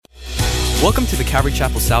Welcome to the Calvary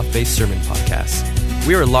Chapel South Bay Sermon Podcast.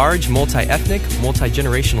 We are a large, multi-ethnic,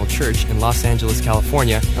 multi-generational church in Los Angeles,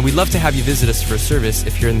 California, and we'd love to have you visit us for a service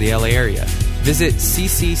if you're in the LA area. Visit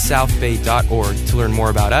ccsouthbay.org to learn more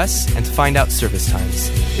about us and to find out service times.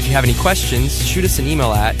 If you have any questions, shoot us an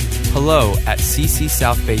email at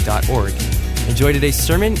hello@ccsouthbay.org. Enjoy today's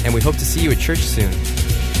sermon, and we hope to see you at church soon.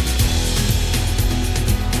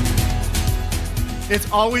 It's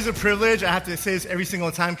always a privilege, I have to say this every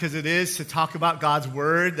single time because it is, to talk about God's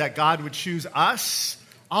Word, that God would choose us,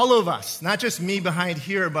 all of us, not just me behind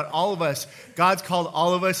here, but all of us. God's called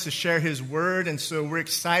all of us to share His Word, and so we're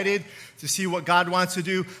excited to see what God wants to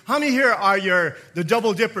do. How many here are the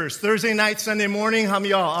double dippers? Thursday night, Sunday morning? How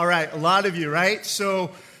many of y'all? All right, a lot of you, right?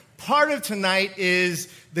 So part of tonight is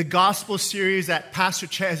the gospel series that Pastor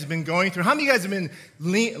Chet has been going through. How many of you guys have been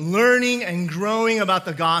learning and growing about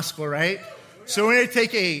the gospel, right? So we're going to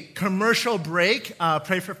take a commercial break.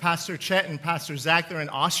 Pray for Pastor Chet and Pastor Zach. They're in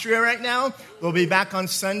Austria right now. They'll be back on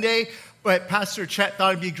Sunday. But Pastor Chet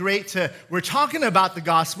thought it'd be great we're talking about the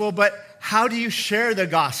gospel, but how do you share the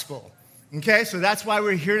gospel? Okay, so that's why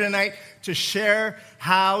we're here tonight, to share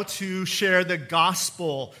how to share the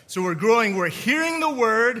gospel. So we're growing, we're hearing the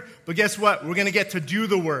word, but guess what? We're going to get to do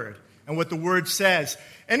the word and what the word says.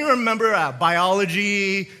 And you remember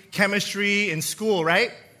biology, chemistry in school,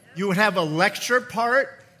 right? You would have a lecture part,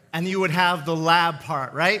 and you would have the lab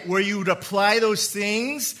part, right? Where you would apply those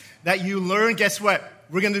things that you learn. Guess what?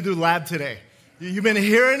 We're going to do lab today. You've been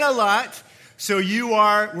hearing a lot, so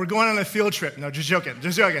we're going on a field trip. No, just joking.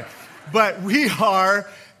 But we are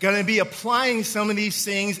going to be applying some of these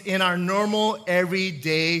things in our normal,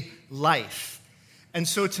 everyday life. And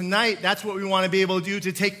so tonight, that's what we want to be able to do,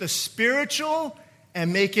 to take the spiritual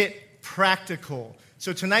and make it practical.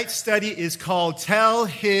 So tonight's study is called Tell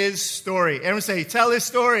His Story. Everyone say, tell His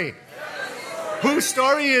story. Whose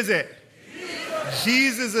story is it?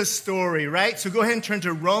 Jesus' story, right? So go ahead and turn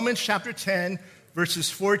to Romans chapter 10, verses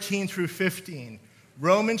 14 through 15.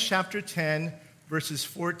 Romans chapter 10, verses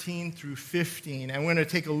 14 through 15. And we're going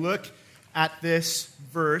to take a look at this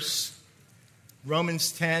verse,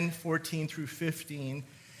 Romans 10, 14 through 15.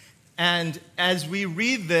 And as we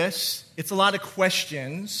read this, it's a lot of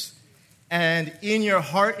questions. And in your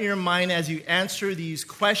heart and your mind, as you answer these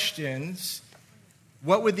questions,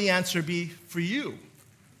 what would the answer be for you?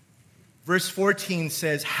 Verse 14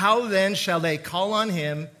 says, "How then shall they call on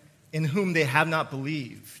him in whom they have not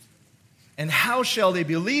believed? And how shall they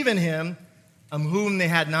believe in him of whom they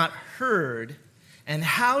had not heard? And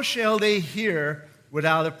how shall they hear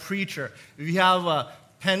without a preacher?" If you have a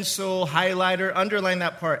pencil, highlighter, underline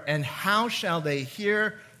that part. And how shall they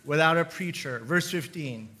hear without a preacher? Verse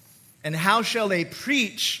 15. "And how shall they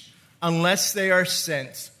preach unless they are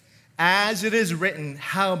sent? As it is written,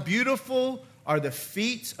 how beautiful are the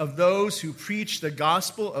feet of those who preach the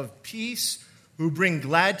gospel of peace, who bring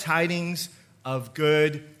glad tidings of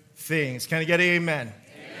good things." Can I get an amen?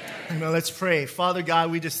 Amen. Let's pray. Father God,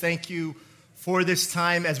 we just thank you for this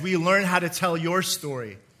time as we learn how to tell your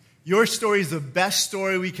story. Your story is the best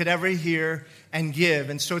story we could ever hear and give.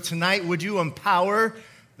 And so tonight, would you empower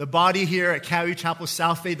the body here at Calvary Chapel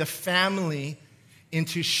South Bay, the family,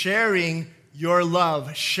 into sharing your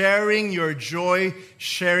love, sharing your joy,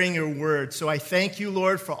 sharing your word. So I thank you,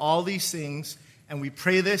 Lord, for all these things, and we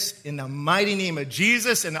pray this in the mighty name of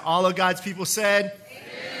Jesus, and all of God's people said,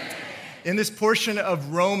 Amen. In this portion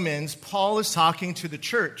of Romans, Paul is talking to the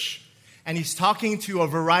church, and he's talking to a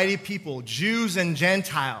variety of people, Jews and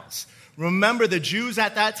Gentiles. Remember, the Jews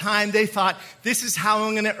at that time, they thought, this is how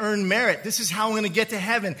I'm going to earn merit. This is how I'm going to get to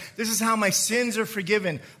heaven. This is how my sins are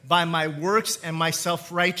forgiven, by my works and my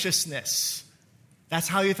self-righteousness. That's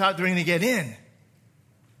how they thought they were going to get in.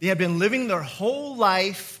 They had been living their whole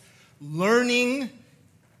life learning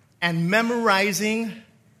and memorizing,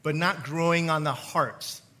 but not growing on the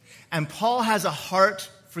heart. And Paul has a heart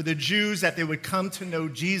for the Jews, that they would come to know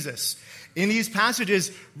Jesus. In these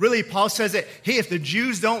passages, really, Paul says that, hey, if the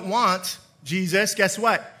Jews don't want Jesus, guess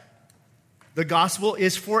what? The gospel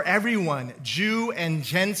is for everyone, Jew and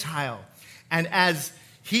Gentile. And as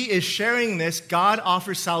he is sharing this, God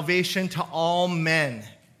offers salvation to all men.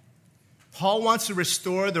 Paul wants to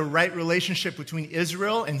restore the right relationship between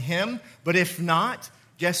Israel and him, but if not,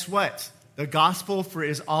 guess what? The gospel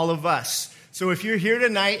is all of us. So if you're here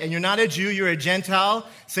tonight and you're not a Jew, you're a Gentile,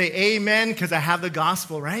 say amen, because I have the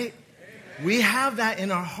gospel, right? Amen. We have that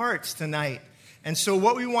in our hearts tonight. And so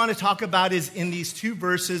what we want to talk about is in these two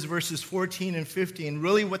verses, verses 14 and 15,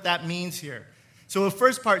 really what that means here. So the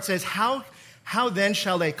first part says, how then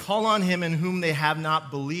shall they call on him in whom they have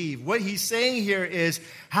not believed? What he's saying here is,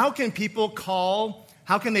 how can people call,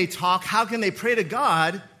 how can they talk, how can they pray to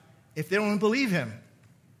God if they don't believe him?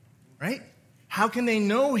 Right? How can they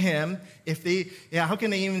know him how can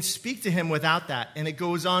they even speak to him without that? And it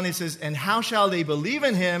goes on, it says, and how shall they believe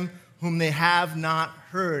in him whom they have not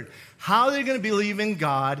heard? How are they going to believe in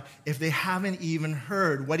God if they haven't even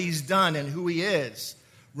heard what he's done and who he is?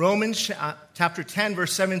 Romans chapter 10,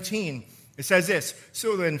 verse 17, it says this,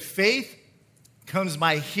 so then faith comes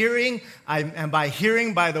by hearing, and by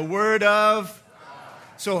hearing by the word of God.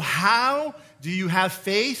 So how do you have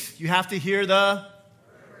faith? You have to hear the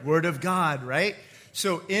word of God, right?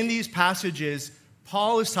 So in these passages,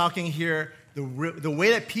 Paul is talking here, the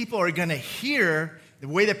way that people are going to hear, the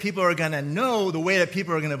way that people are going to know, the way that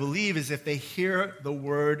people are going to believe is if they hear the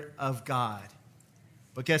word of God.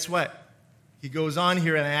 But guess what? He goes on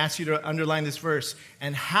here, and I ask you to underline this verse.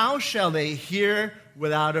 And how shall they hear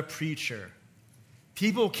without a preacher?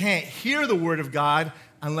 People can't hear the word of God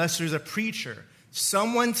unless there's a preacher,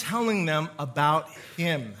 someone telling them about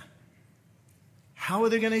him. How are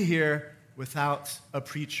they going to hear without a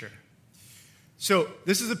preacher? So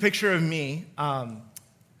this is a picture of me.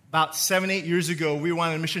 About 7-8 years ago, we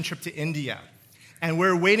went on a mission trip to India. And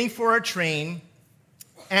we're waiting for our train.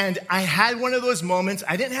 And I had one of those moments.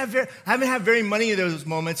 I haven't had very many of those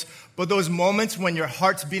moments, but those moments when your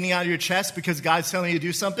heart's beating out of your chest because God's telling you to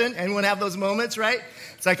do something. Anyone have those moments, right?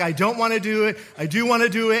 It's like, I don't want to do it. I do want to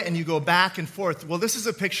do it. And you go back and forth. Well, this is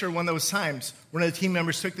a picture of one of those times. One of the team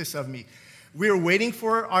members took this of me. We were waiting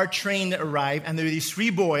for our train to arrive, and there were these 3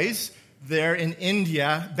 boys there in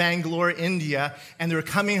India, Bangalore, India, and they were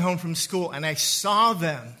coming home from school, and I saw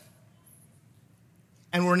them.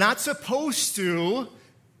 And we're not supposed to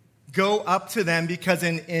go up to them because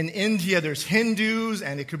in India there's Hindus,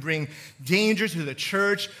 and it could bring danger to the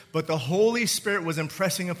church, but the Holy Spirit was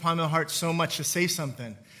impressing upon my heart so much to say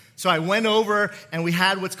something. So I went over, and we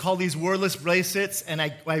had what's called these wordless bracelets, and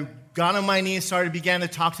I got on my knees, began to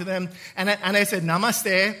talk to them, and I said,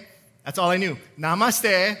 Namaste. That's all I knew.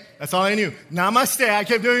 Namaste. That's all I knew. Namaste. I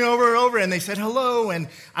kept doing it over and over, and they said hello, and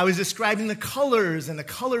I was describing the colors, and the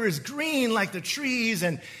color is green like the trees,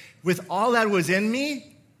 and with all that was in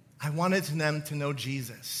me, I wanted them to know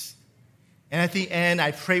Jesus. And at the end,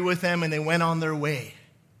 I prayed with them, and they went on their way.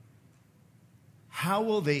 How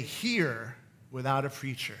will they hear without a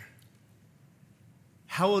preacher?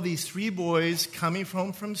 How will these 3 boys coming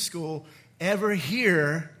home from school ever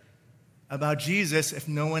hear about Jesus if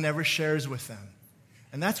no one ever shares with them?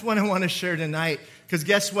 And that's what I want to share tonight. Because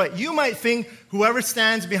guess what? You might think whoever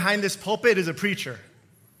stands behind this pulpit is a preacher.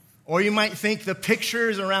 Or you might think the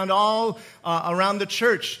pictures around around the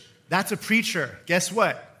church, that's a preacher. Guess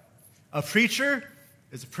what? A preacher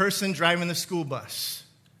is a person driving the school bus.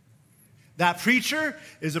 That preacher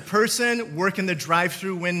is a person working the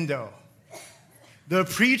drive-through window. The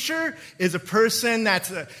preacher is a person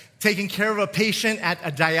that's taking care of a patient at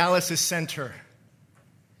a dialysis center.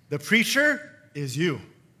 The preacher is you.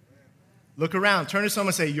 Look around. Turn to someone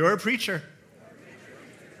and say, you're a preacher.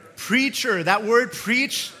 Preacher. That word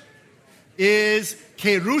preach is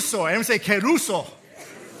keruso. Everyone say keruso.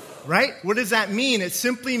 Right? What does that mean? It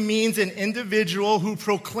simply means an individual who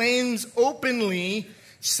proclaims openly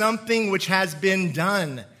something which has been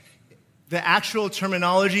done. The actual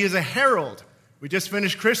terminology is a herald. We just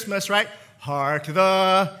finished Christmas, right? Hark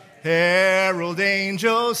the herald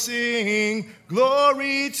angels sing,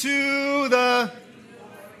 glory to the...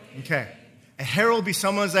 Okay. A herald be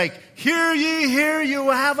someone who's like, hear ye, hear you,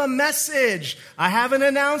 I have a message. I have an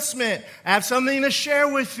announcement. I have something to share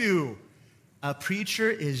with you. A preacher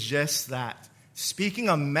is just that. Speaking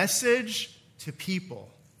a message to people.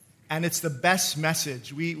 And it's the best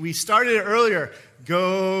message. We started it earlier.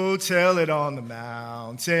 Go tell it on the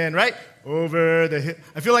mountain, right? Over the hill.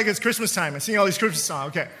 I feel like it's Christmas time. I sing all these Christmas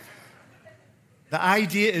songs. Okay. The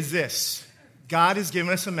idea is this. God has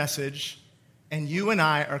given us a message, and you and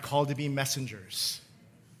I are called to be messengers.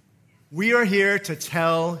 We are here to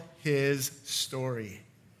tell his story.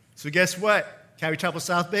 So guess what? Calvary Chapel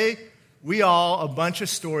South Bay, we all a bunch of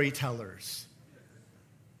storytellers.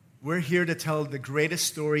 We're here to tell the greatest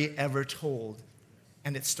story ever told,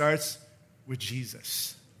 and it starts with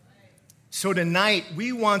Jesus. So tonight,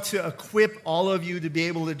 we want to equip all of you to be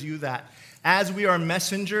able to do that. As we are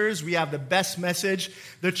messengers, we have the best message,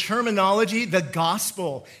 the terminology, the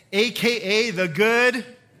gospel, a.k.a. the good news.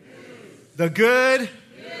 The good news.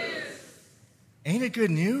 Ain't it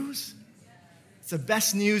good news? It's the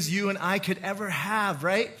best news you and I could ever have,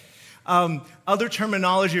 right? Other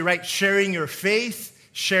terminology, right? Sharing your faith,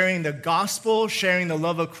 sharing the gospel, sharing the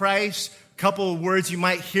love of Christ, couple of words you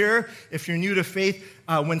might hear if you're new to faith.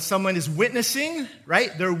 When someone is witnessing,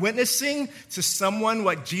 right? They're witnessing to someone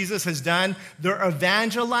what Jesus has done. They're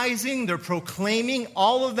evangelizing. They're proclaiming.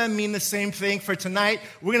 All of them mean the same thing. For tonight,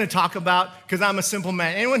 we're going to talk about, because I'm a simple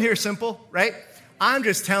man. Anyone here simple, right? I'm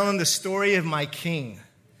just telling the story of my King.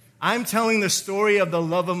 I'm telling the story of the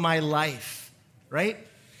love of my life, right?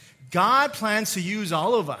 God plans to use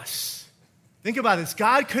all of us. Think about this.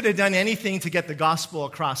 God could have done anything to get the gospel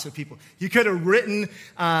across to people. He could have written,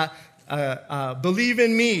 believe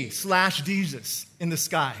in me / Jesus in the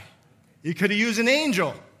sky. He could have used an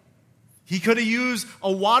angel. He could have used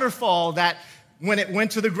a waterfall that when it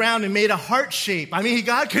went to the ground and made a heart shape. I mean,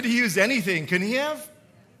 God could have used anything, couldn't he have?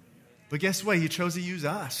 But guess what? He chose to use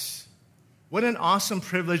us. What an awesome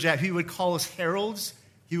privilege that he would call us heralds.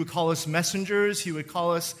 He would call us messengers. He would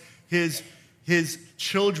call us his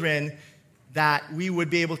children, that we would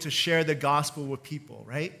be able to share the gospel with people,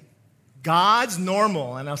 right? God's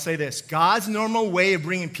normal, and I'll say this, God's normal way of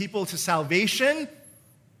bringing people to salvation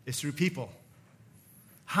is through people.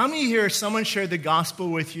 How many here, someone shared the gospel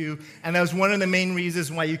with you, and that was one of the main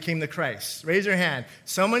reasons why you came to Christ? Raise your hand.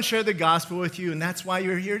 Someone shared the gospel with you, and that's why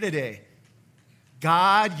you're here today.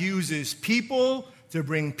 God uses people to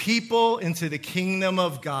bring people into the kingdom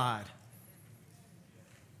of God.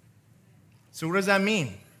 So what does that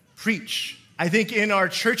mean? Preach. I think in our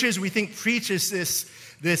churches, we think preach is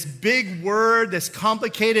this big word, this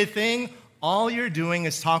complicated thing. All you're doing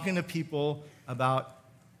is talking to people about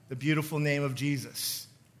the beautiful name of Jesus.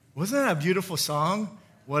 Wasn't that a beautiful song?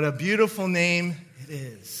 What a beautiful name it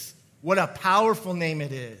is. What a powerful name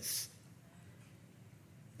it is.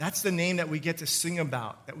 That's the name that we get to sing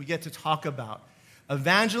about, that we get to talk about.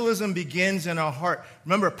 Evangelism begins in our heart.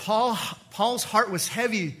 Remember, Paul's heart was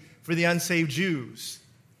heavy for the unsaved Jews.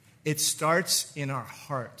 It starts in our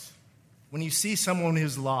heart. When you see someone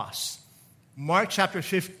who's lost. Mark chapter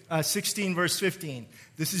 16, verse 15.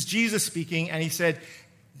 This is Jesus speaking, and he said,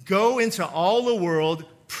 go into all the world,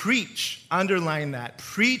 preach, underline that,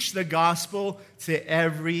 preach the gospel to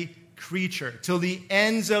every creature, till the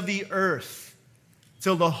ends of the earth,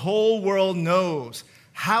 till the whole world knows.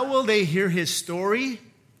 How will they hear his story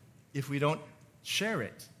if we don't share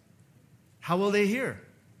it? How will they hear?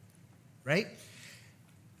 Right?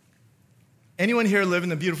 Anyone here live in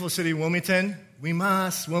the beautiful city of Wilmington? We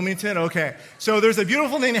must. Wilmington? Okay. So there's a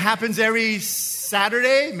beautiful thing that happens every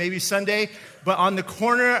Saturday, maybe Sunday, but on the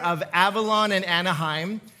corner of Avalon and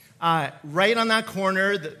Anaheim, right on that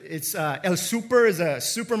corner, it's El Super is a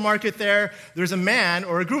supermarket there. There's a man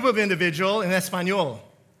or a group of individuals in Espanol.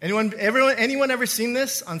 Anyone ever seen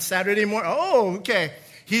this on Saturday morning? Oh, okay.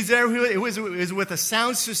 He's there. It was with a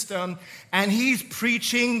sound system, and he's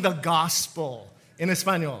preaching the gospel in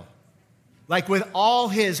Espanol. Like with all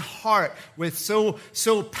his heart, with so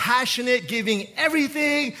passionate, giving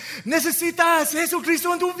everything. Necesitas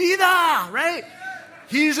Jesucristo en tu vida, right?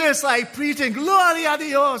 He's just like preaching, Gloria a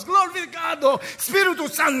Dios, glorificado, Espíritu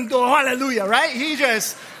Santo, hallelujah, right?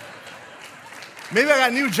 Maybe I got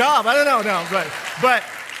a new job, I don't know, but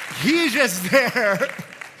he's just there.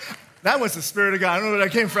 That was the Spirit of God, I don't know where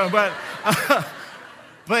that came from, but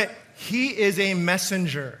he is a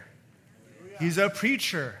messenger. He's a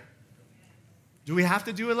preacher. Do we have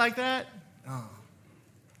to do it like that? No.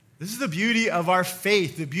 This is the beauty of our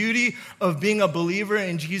faith, the beauty of being a believer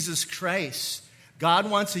in Jesus Christ. God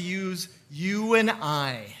wants to use you and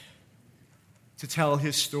I to tell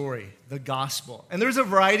his story, the gospel. And there's a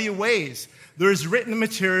variety of ways. There's written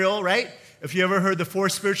material, right? If you ever heard the 4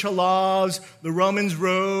 spiritual laws, the Romans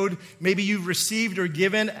Road, maybe you've received or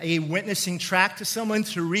given a witnessing tract to someone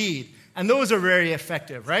to read. And those are very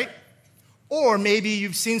effective, right? Or maybe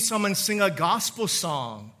you've seen someone sing a gospel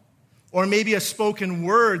song, or maybe a spoken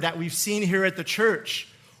word that we've seen here at the church,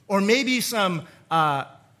 or maybe some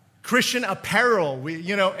Christian apparel.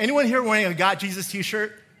 Anyone here wearing a God Jesus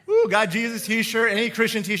t-shirt? Ooh, God Jesus t-shirt, any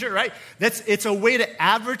Christian t-shirt, right? It's a way to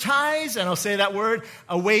advertise, and I'll say that word,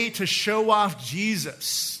 a way to show off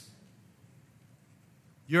Jesus.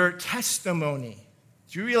 Your testimony.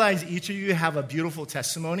 Do you realize each of you have a beautiful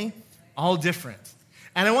testimony? All different.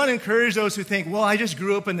 And I want to encourage those who think, well, I just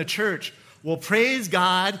grew up in the church. Well, praise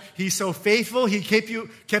God. He's so faithful. He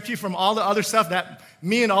kept you from all the other stuff that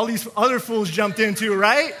me and all these other fools jumped into,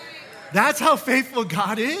 right? That's how faithful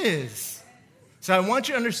God is. So I want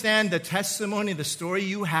you to understand the testimony, the story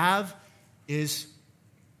you have is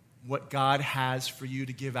what God has for you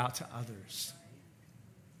to give out to others.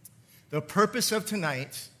 The purpose of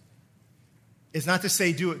tonight is not to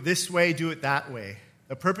say do it this way, do it that way.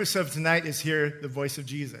 The purpose of tonight is hear the voice of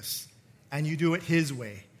Jesus, and you do it his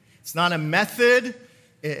way. It's not a method.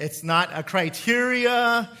 It's not a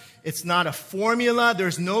criteria. It's not a formula.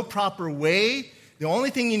 There's no proper way. The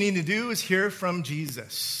only thing you need to do is hear from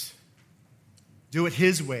Jesus. Do it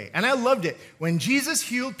his way. And I loved it. When Jesus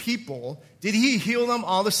healed people, did he heal them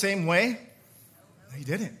all the same way? No, he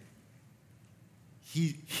didn't.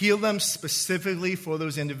 He healed them specifically for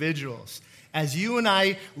those individuals. As you and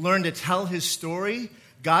I learn to tell his story,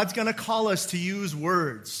 God's going to call us to use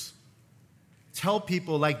words. Tell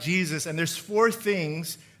people like Jesus. And there's 4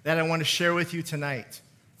 things that I want to share with you tonight.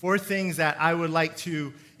 4 things that I would like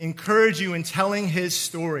to encourage you in telling his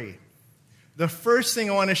story. The first thing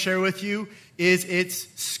I want to share with you is it's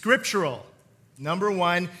scriptural. Number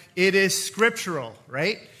 1, it is scriptural,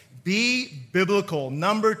 right? Be biblical.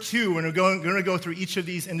 Number 2, we're going to go through each of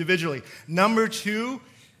these individually. Number 2,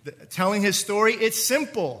 telling his story, it's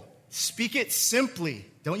simple. Speak it simply.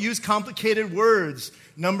 Don't use complicated words.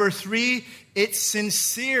 Number 3, it's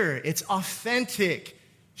sincere. It's authentic.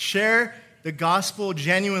 Share the gospel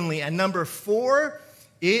genuinely. And number 4,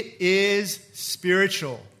 it is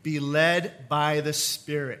spiritual. Be led by the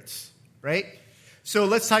Spirit, right? So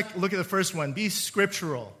let's look at the first one. Be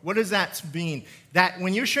scriptural. What does that mean? That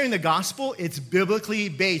when you're sharing the gospel, it's biblically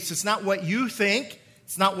based. It's not what you think.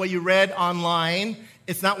 It's not what you read online.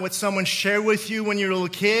 It's not what someone shared with you when you were a little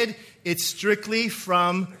kid. It's strictly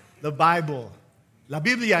from the Bible. La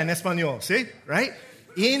Biblia en español, see? Right?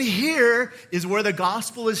 In here is where the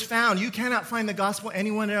gospel is found. You cannot find the gospel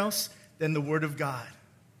anywhere else than the Word of God.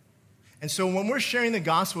 And so when we're sharing the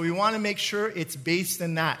gospel, we want to make sure it's based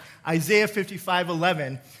in that. Isaiah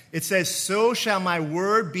 55:11, it says, "So shall my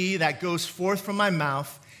word be that goes forth from my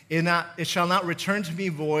mouth. It shall not return to me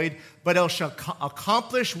void, but it shall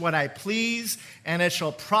accomplish what I please, and it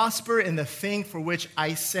shall prosper in the thing for which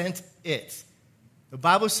I sent it." The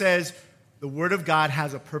Bible says the word of God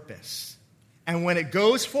has a purpose. And when it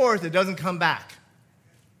goes forth, it doesn't come back.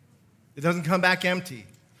 It doesn't come back empty.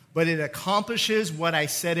 But it accomplishes what I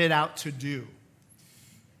set it out to do.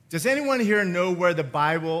 Does anyone here know where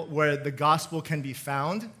the gospel can be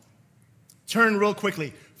found? Turn real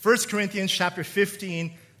quickly. 1 Corinthians chapter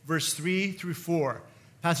 15, verse 3 through 4.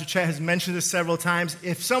 Pastor Chet has mentioned this several times.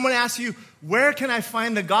 If someone asks you, where can I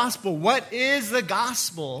find the gospel? What is the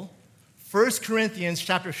gospel? 1 Corinthians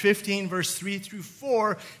chapter 15, verse 3 through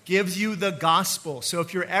 4 gives you the gospel. So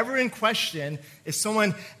if you're ever in question, if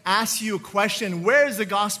someone asks you a question, where is the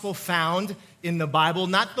gospel found in the Bible?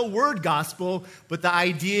 Not the word gospel, but the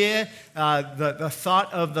idea, the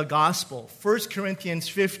thought of the gospel. 1 Corinthians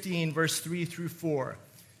 15, verse 3 through 4.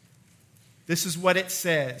 This is what it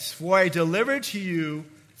says. "For I delivered to you,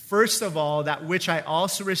 first of all, that which I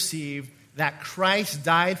also received, that Christ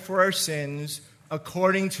died for our sins,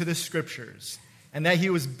 according to the Scriptures, and that he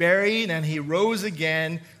was buried and he rose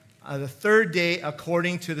again the 3rd day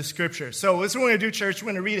according to the Scriptures." So this is what we're going to do, church. We're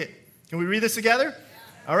going to read it. Can we read this together?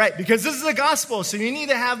 Yeah. All right, because this is the gospel, so you need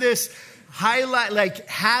to have this highlight,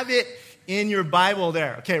 have it in your Bible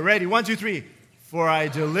there. Okay, ready? 1, 2, 3. "For I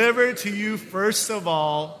delivered to you first of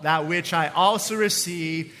all that which I also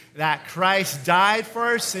received, that Christ died for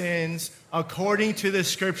our sins according to the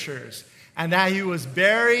Scriptures, and that he was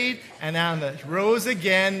buried and rose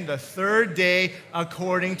again the 3rd day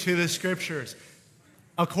according to the Scriptures."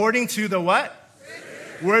 According to the what?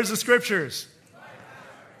 Scriptures. Where's the Scriptures?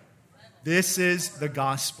 This is the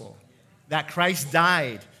gospel. That Christ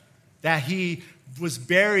died, that he was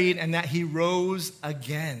buried, and that he rose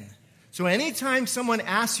again. So anytime someone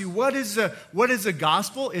asks you, what is the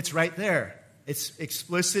gospel? It's right there. It's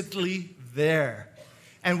explicitly there.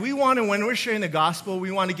 And we want to, when we're sharing the gospel,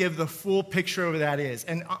 we want to give the full picture of what that is.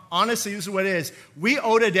 And honestly, this is what it is. We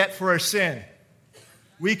owed a debt for our sin.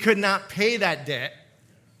 We could not pay that debt.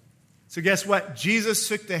 So guess what? Jesus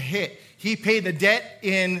took the hit. He paid the debt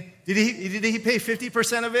in, did he pay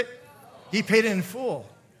 50% of it? He paid it in full.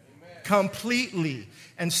 Completely.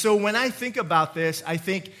 And so when I think about this, I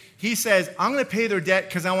think he says, I'm going to pay their debt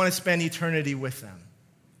because I want to spend eternity with them.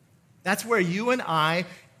 That's where you and I,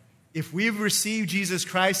 if we've received Jesus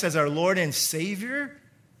Christ as our Lord and Savior,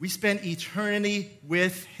 we spend eternity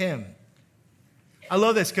with him. I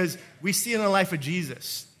love this because we see in the life of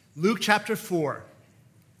Jesus. Luke chapter 4.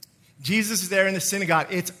 Jesus is there in the synagogue.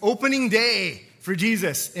 It's opening day for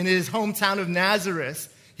Jesus in his hometown of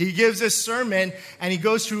Nazareth. He gives this sermon, and he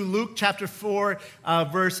goes through Luke chapter 4,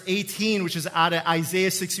 verse 18, which is out of Isaiah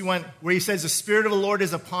 61, where he says, "The Spirit of the Lord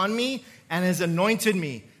is upon me and has anointed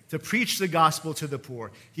me to preach the gospel to the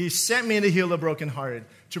poor. He sent me to heal the brokenhearted,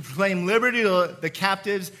 to proclaim liberty to the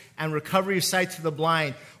captives and recovery of sight to the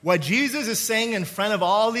blind." What Jesus is saying in front of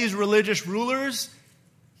all these religious rulers,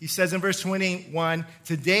 He says in verse 21,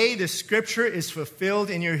 today the scripture is fulfilled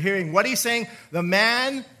in your hearing. What he's saying, the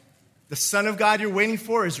man, the Son of God you're waiting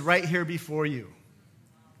for is right here before you.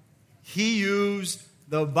 He used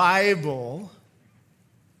the Bible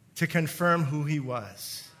to confirm who he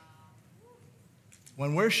was.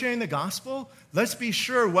 When we're sharing the gospel, let's be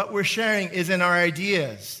sure what we're sharing isn't our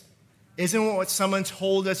ideas, isn't what someone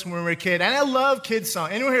told us when we were a kid. And I love kids'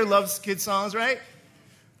 songs. Anyone here loves kids' songs, right?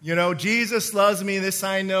 You know, Jesus loves me, this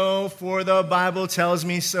I know, for the Bible tells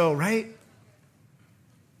me so, right?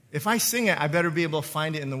 If I sing it, I better be able to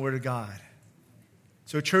find it in the Word of God.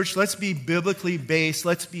 So church, let's be biblically based.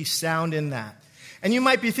 Let's be sound in that. And you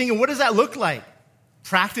might be thinking, what does that look like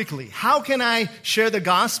practically? How can I share the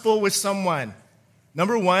gospel with someone?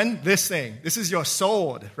 Number one, this thing. This is your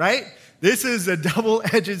sword, right? This is a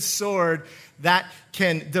double-edged sword that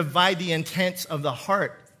can divide the intents of the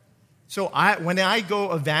heart. So when I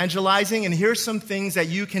go evangelizing, and here's some things that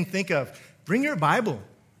you can think of. Bring your Bible.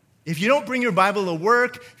 If you don't bring your Bible to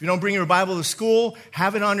work, if you don't bring your Bible to school,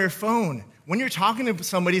 have it on your phone. When you're talking to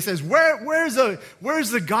somebody, he says, where's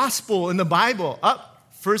the gospel in the Bible?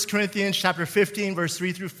 Up, 1 Corinthians chapter 15, verse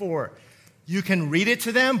 3 through 4. You can read it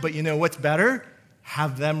to them, but you know what's better?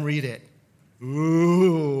 Have them read it.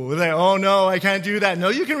 Ooh, oh no, I can't do that. No,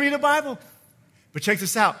 you can read a Bible. But check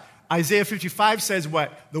this out. Isaiah 55 says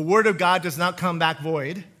what? The word of God does not come back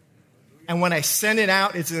void. And when I send it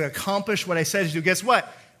out, it's to accomplish what I said to do. Guess what?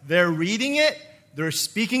 They're reading it. They're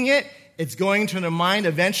speaking it. It's going to their mind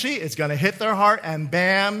eventually. It's going to hit their heart. And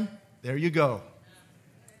bam, there you go.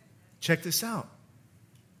 Check this out.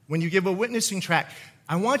 When you give a witnessing tract,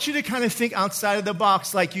 I want you to kind of think outside of the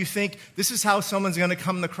box, like you think this is how someone's going to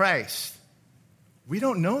come to Christ. We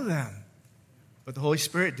don't know them, but the Holy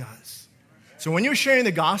Spirit does. So when you're sharing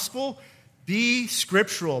the gospel, be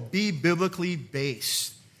scriptural, be biblically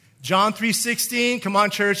based. John 3:16, come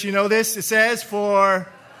on church, you know this. It says, for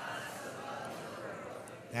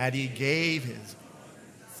that he gave his...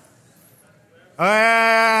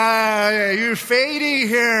 You're fading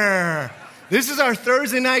here. This is our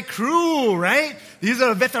Thursday night crew, right? These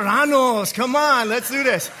are veteranos. Come on, let's do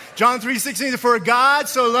this. John 3:16, for God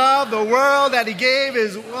so loved the world that he gave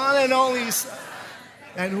his one and only Son,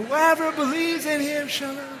 and whoever believes in him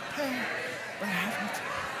shall not perish but have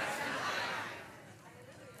eternal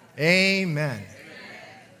life. Amen.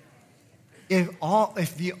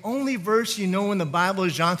 If the only verse you know in the Bible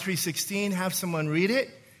is John 3:16, have someone read it.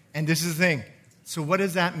 And this is the thing. So what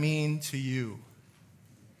does that mean to you?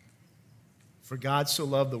 For God so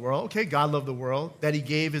loved the world. Okay, God loved the world. That he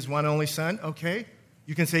gave his one and only Son. Okay,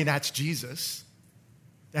 you can say that's Jesus.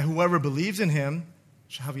 That whoever believes in him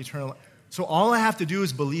shall have eternal life. So all I have to do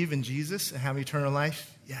is believe in Jesus and have eternal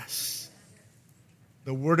life? Yes.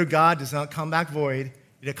 The word of God does not come back void.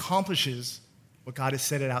 It accomplishes what God has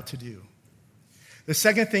set it out to do. The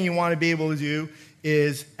second thing you want to be able to do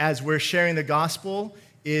is, as we're sharing the gospel,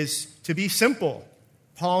 is to be simple.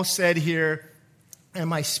 Paul said here, and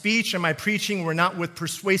my speech and my preaching were not with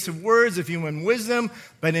persuasive words of human wisdom,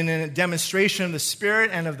 but in a demonstration of the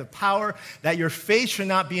Spirit and of the power, that your faith should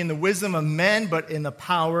not be in the wisdom of men, but in the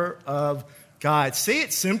power of God. Say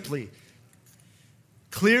it simply.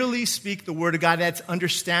 Clearly speak the word of God that's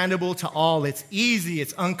understandable to all. It's easy.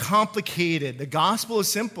 It's uncomplicated. The gospel is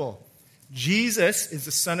simple. Jesus is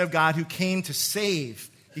the Son of God who came to save.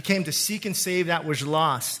 He came to seek and save that which was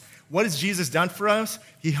lost. What has Jesus done for us?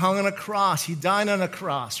 He hung on a cross. He died on a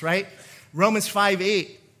cross, right? Romans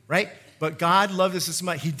 5:8, right? But God loved us this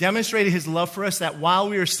much. He demonstrated his love for us that while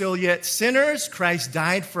we were still yet sinners, Christ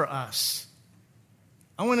died for us.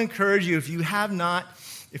 I want to encourage you, if you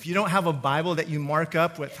don't have a Bible that you mark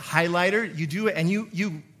up with highlighter, you do it and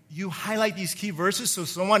you highlight these key verses. So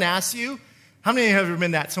someone asks you, how many have ever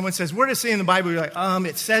been that? Someone says, where does it say in the Bible? You're like,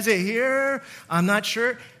 it says it here. I'm not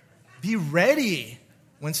sure. Be ready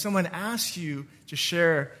when someone asks you to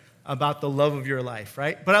share about the love of your life,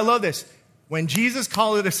 right? But I love this. When Jesus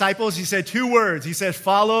called the disciples, he said 2 words. He said,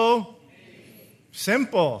 follow me.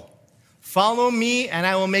 Simple. Follow me and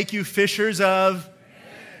I will make you fishers of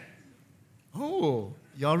men. Oh,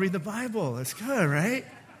 y'all read the Bible. That's good, right?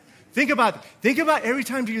 Think about every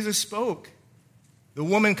time Jesus spoke. The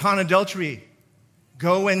woman caught in adultery.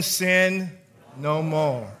 Go and sin no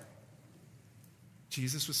more.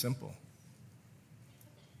 Jesus was simple.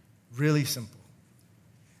 Really simple.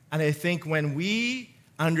 And I think when we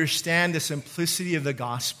understand the simplicity of the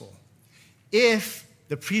gospel, if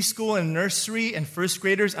the preschool and nursery and first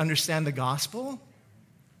graders understand the gospel,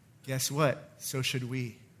 guess what? So should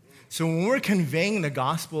we. So when we're conveying the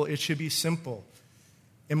gospel, it should be simple.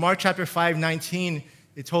 In Mark chapter 5:19,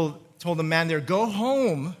 it told the man there, go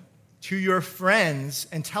home to your friends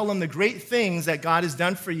and tell them the great things that God has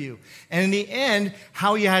done for you. And in the end,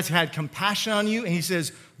 how he has had compassion on you, and he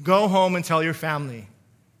says, go home and tell your family.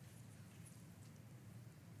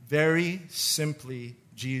 Very simply,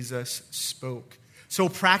 Jesus spoke. So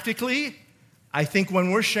practically, I think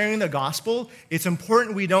when we're sharing the gospel, it's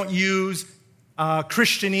important we don't use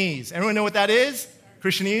Christianese. Everyone know what that is?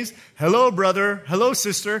 Christianese? Hello, brother. Hello,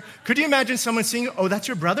 sister. Could you imagine someone saying, oh, that's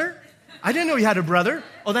your brother? I didn't know you had a brother.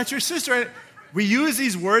 Oh, that's your sister. We use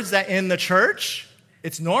these words that in the church,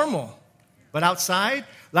 it's normal. But outside,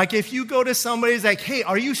 like if you go to somebody's like, hey,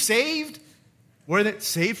 are you saved? Were they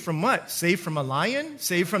saved from what? Saved from a lion?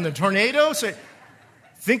 Saved from the tornado? So,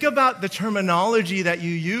 think about the terminology that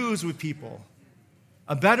you use with people.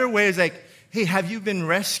 A better way is like, hey, have you been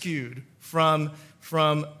rescued from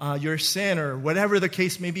your sin or whatever the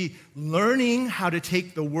case may be? Learning how to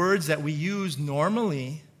take the words that we use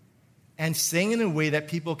normally and saying in a way that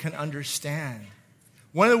people can understand.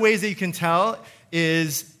 One of the ways that you can tell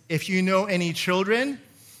is if you know any children,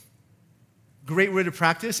 great way to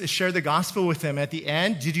practice is share the gospel with them. At the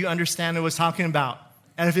end, did you understand what I was talking about?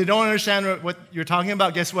 And if they don't understand what you're talking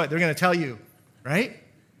about, guess what? They're going to tell you, right?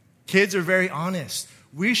 Kids are very honest.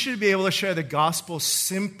 We should be able to share the gospel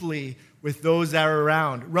simply with those that are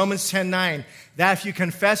around. Romans 10:9, that if you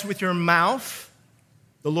confess with your mouth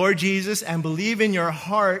the Lord Jesus and believe in your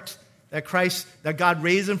heart that God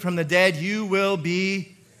raised him from the dead, you will be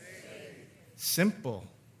saved. Simple.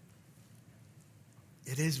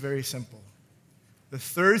 It is very simple. The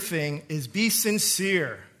third thing is be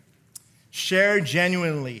sincere. Share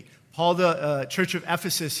genuinely. Paul, the church of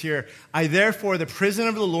Ephesus here, I therefore, the prisoner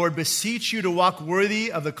of the Lord, beseech you to walk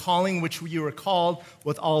worthy of the calling which you were called,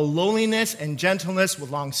 with all lowliness and gentleness,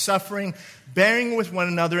 with long suffering, bearing with one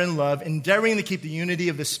another in love, endeavoring to keep the unity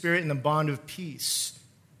of the Spirit in the bond of peace.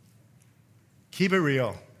 Keep it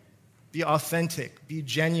real. Be authentic. Be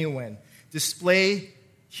genuine. Display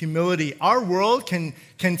humility. Our world can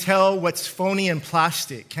tell what's phony and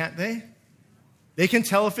plastic, can't they? They can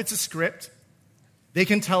tell if it's a script. They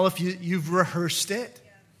can tell if you've rehearsed it.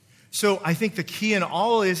 So I think the key in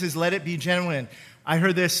all is let it be genuine. I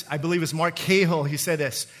heard this, I believe it was Mark Cahill, he said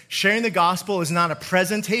this, sharing the gospel is not a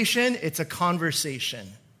presentation, it's a conversation.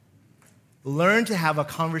 Learn to have a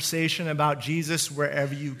conversation about Jesus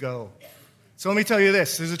wherever you go. So let me tell you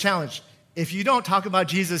this, there's a challenge. If you don't talk about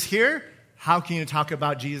Jesus here, how can you talk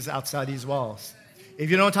about Jesus outside these walls? If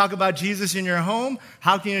you don't talk about Jesus in your home,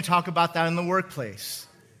 how can you talk about that in the workplace?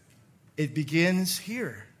 It begins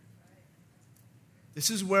here. This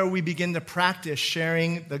is where we begin to practice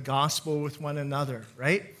sharing the gospel with one another,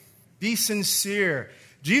 right? Be sincere.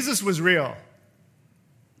 Jesus was real.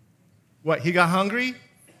 What, he got hungry?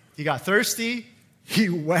 He got thirsty? He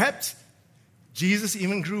wept? Jesus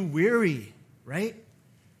even grew weary, right?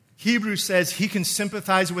 Hebrews says he can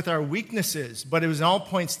sympathize with our weaknesses, but he was in all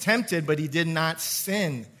points tempted, but he did not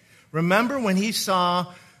sin. Remember when he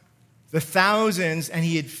saw the thousands and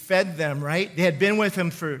he had fed them, right? They had been with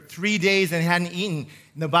him for 3 days and hadn't eaten.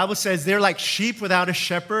 And the Bible says they're like sheep without a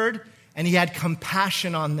shepherd, and he had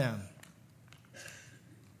compassion on them.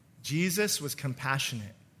 Jesus was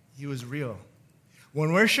compassionate. He was real.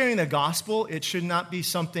 When we're sharing the gospel, it should not be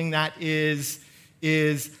something that is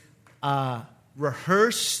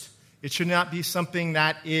rehearsed. It should not be something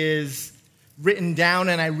that is written down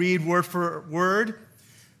and I read word for word.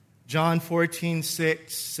 John 14:6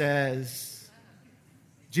 says,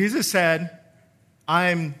 Jesus said,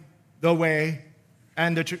 I'm the way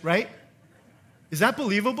and the truth, right? Is that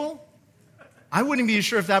believable? I wouldn't be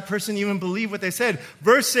sure if that person even believed what they said.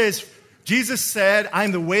 Verse says, Jesus said,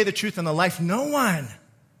 I'm the way, the truth, and the life. No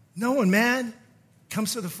one, man,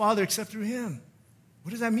 comes to the Father except through him.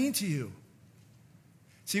 What does that mean to you?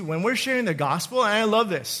 See, when we're sharing the gospel, and I love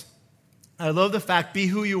this. I love the fact, be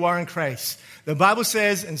who you are in Christ. The Bible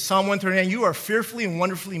says in Psalm 139, you are fearfully and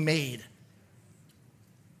wonderfully made.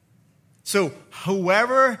 So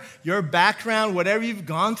however your background, whatever you've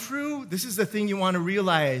gone through, this is the thing you want to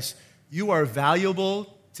realize. You are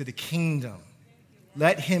valuable to the kingdom.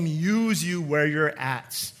 Let him use you where you're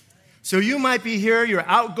at. So you might be here, you're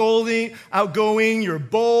outgoing, you're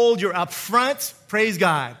bold, you're upfront. Praise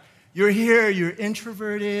God. You're here, you're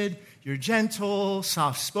introverted, you're gentle,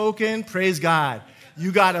 soft-spoken. Praise God.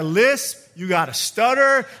 You got a lisp, you got a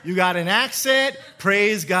stutter, you got an accent.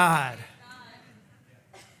 Praise God.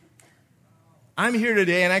 I'm here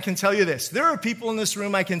today and I can tell you this. There are people in this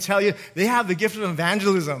room, I can tell you, they have the gift of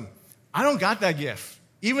evangelism. I don't got that gift.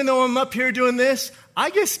 Even though I'm up here doing this,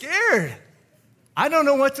 I get scared. I don't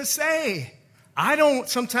know what to say. I don't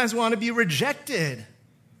sometimes want to be rejected.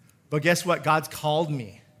 But guess what? God's called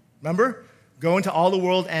me. Remember? Go into all the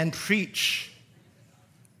world and preach.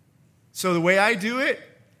 So the way I do it,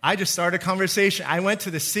 I just start a conversation. I went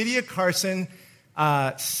to the city of Carson,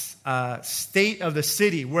 state of the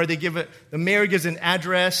city, where the mayor gives an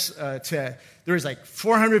address there's like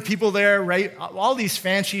 400 people there, right? All these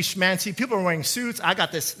fancy schmancy people are wearing suits. I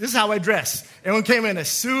got this. This is how I dress. Everyone came in a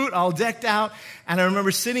suit, all decked out. And I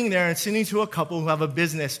remember sitting there and sitting to a couple who have a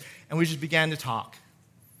business, and we just began to talk,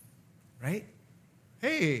 right?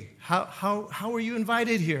 Hey, how were you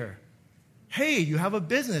invited here? Hey, you have a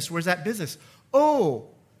business. Where's that business? Oh,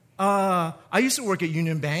 I used to work at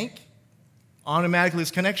Union Bank. Automatically,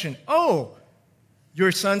 this connection. Oh,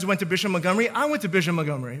 your sons went to Bishop Montgomery. I went to Bishop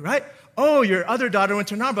Montgomery, right? Oh, your other daughter went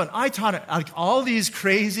to Narbonne. I taught it. Like all these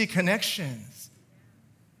crazy connections.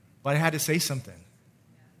 But I had to say something.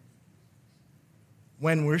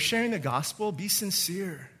 When we're sharing the gospel, be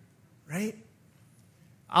sincere, right?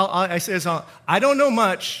 I say this all. I don't know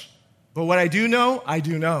much, but what I do know, I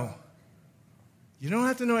do know. You don't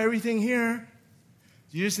have to know everything here.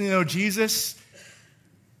 You just need to know Jesus,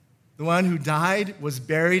 the one who died, was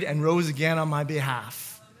buried, and rose again on my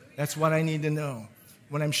behalf. That's what I need to know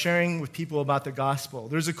when I'm sharing with people about the gospel.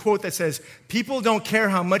 There's a quote that says, people don't care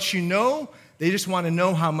how much you know, they just want to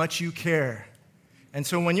know how much you care. And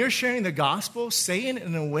so when you're sharing the gospel, say it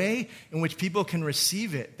in a way in which people can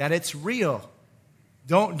receive it, that it's real.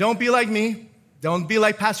 Don't be like me. Don't be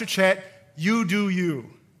like Pastor Chet. You do you,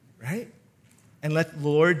 right? And let the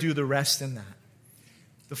Lord do the rest in that.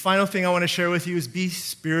 The final thing I want to share with you is be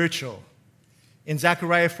spiritual. In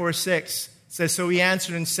Zechariah 4:6, it says, so he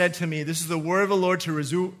answered and said to me, this is the word of the Lord to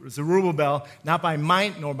Zerubbabel, not by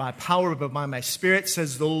might nor by power, but by my spirit,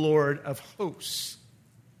 says the Lord of hosts.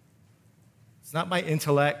 It's not by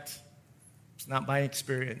intellect. It's not by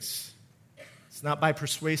experience. It's not by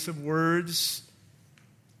persuasive words.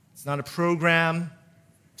 It's not a program.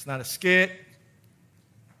 It's not a skit.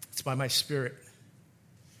 It's by my spirit.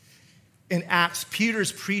 In Acts,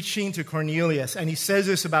 Peter's preaching to Cornelius, and he says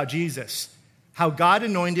this about Jesus, how God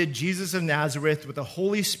anointed Jesus of Nazareth with the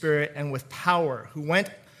Holy Spirit and with power, who went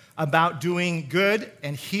about doing good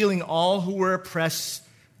and healing all who were oppressed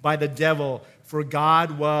by the devil, for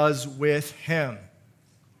God was with him.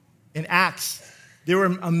 In Acts, they were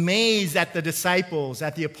amazed at the disciples,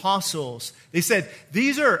 at the apostles. They said,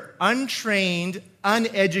 these are untrained,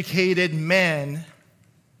 uneducated men,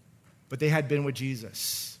 but they had been with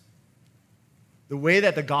Jesus. The way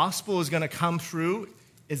that the gospel is going to come through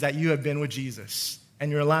is that you have been with Jesus,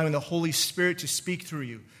 and you're allowing the Holy Spirit to speak through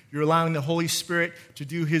you. You're allowing the Holy Spirit to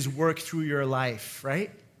do his work through your life,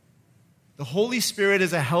 right? The Holy Spirit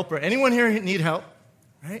is a helper. Anyone here need help,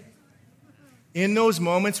 right? In those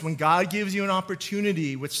moments when God gives you an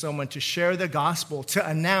opportunity with someone to share the gospel, to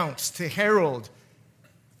announce, to herald,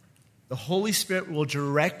 the Holy Spirit will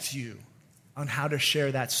direct you on how to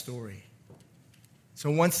share that story.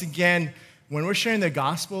 So once again, when we're sharing the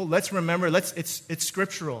gospel, let's remember, it's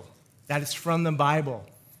scriptural, that it's from the Bible,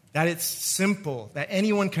 that it's simple, that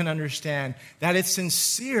anyone can understand, that it's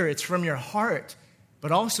sincere, it's from your heart,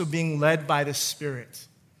 but also being led by the Spirit.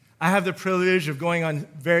 I have the privilege of going on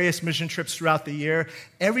various mission trips throughout the year.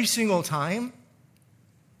 Every single time,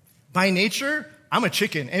 by nature, I'm a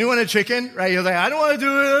chicken. Anyone a chicken? Right? You're like, I don't want to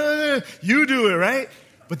do it. You do it, right?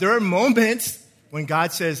 But there are moments when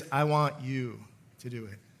God says, I want you to do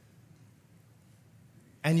it.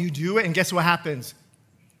 And you do it, and guess what happens?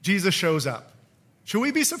 Jesus shows up. Should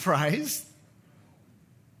we be surprised?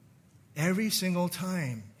 Every single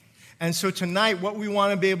time. And so tonight, what we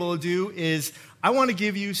want to be able to do is, I want to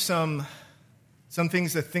give you some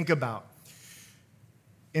things to think about.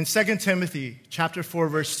 In 2 Timothy chapter 4,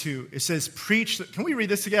 verse 2, it says, preach. Can we read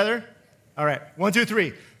this together? All right, 1, 2,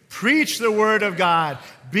 3. Preach the word of God.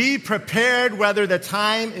 Be prepared whether the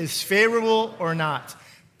time is favorable or not.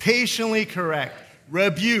 Patiently correct,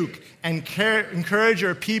 rebuke, and encourage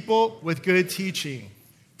your people with good teaching.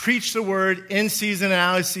 Preach the word in season and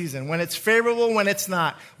out of season. When it's favorable, when it's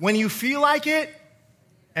not. When you feel like it,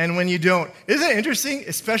 and when you don't. Isn't it interesting?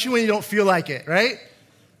 Especially when you don't feel like it, right?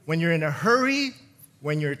 When you're in a hurry,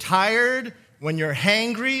 when you're tired, when you're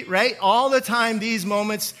hangry, right? All the time these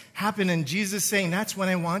moments happen, and Jesus is saying, that's when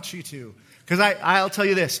I want you to. Because I'll tell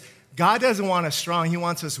you this, God doesn't want us strong, he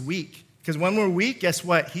wants us weak. Because when we're weak, guess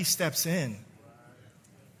what? He steps in.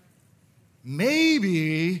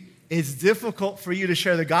 Maybe it's difficult for you to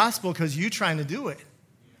share the gospel because you're trying to do it.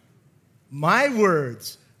 My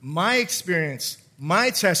words, my experience,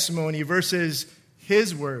 my testimony versus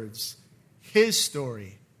his words, his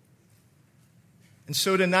story. And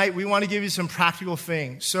so tonight, we want to give you some practical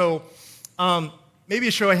things. So maybe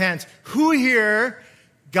a show of hands. Who here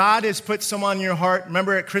God has put someone in your heart.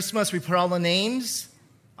 Remember at Christmas, we put all the names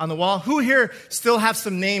on the wall. Who here still have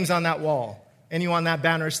some names on that wall? Anyone on that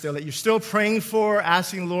banner still that you're still praying for,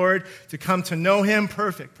 asking the Lord to come to know him?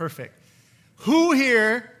 Perfect. Who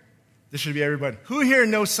here, this should be everybody, who here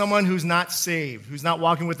knows someone who's not saved, who's not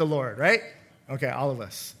walking with the Lord, right? Okay, all of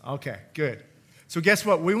us. Okay, good. So guess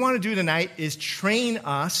what we want to do tonight is train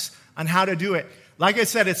us on how to do it. Like I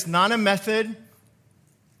said, it's not a method,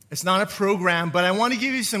 it's not a program, but I want to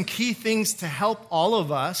give you some key things to help all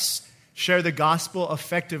of us share the gospel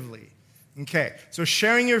effectively. Okay, so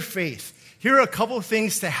sharing your faith. Here are a couple of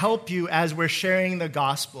things to help you as we're sharing the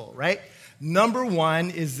gospel, right? Number one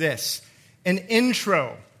is this, an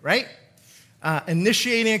intro, right?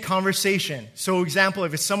 Initiating a conversation. So example,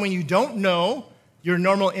 if it's someone you don't know, your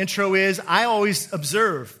normal intro is, I always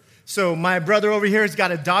observe. So my brother over here has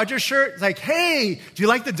got a Dodger shirt. It's like, hey, do you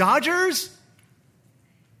like the Dodgers?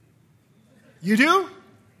 You do?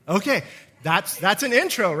 Okay, that's an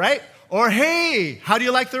intro, right? Or, hey, how do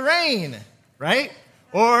you like the rain, right?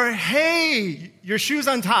 Or, hey, your shoe's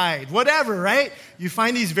untied, whatever, right? You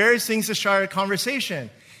find these various things to start a conversation.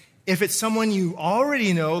 If it's someone you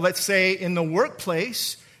already know, let's say in the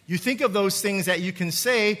workplace, you think of those things that you can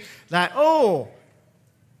say that, oh,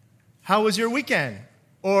 how was your weekend?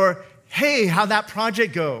 Or, hey, how'd that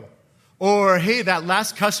project go? Or, hey, that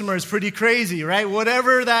last customer is pretty crazy, right?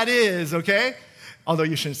 Whatever that is, okay? Although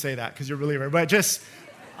you shouldn't say that because you're a believer. But just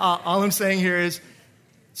all I'm saying here is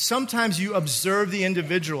sometimes you observe the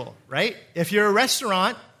individual, right? If you're a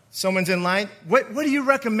restaurant, someone's in line, what do you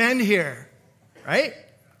recommend here, right?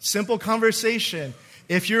 Simple conversation.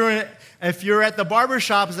 If you're at the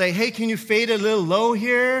barbershop, say, hey, can you fade a little low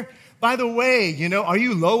here? By the way, are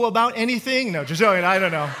you low about anything? No, just joking. I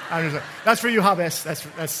don't know. That's for you, Habes.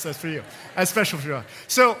 That's for you. That's special for you.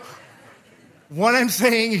 So what I'm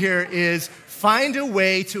saying here is find a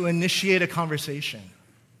way to initiate a conversation,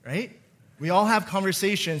 right? We all have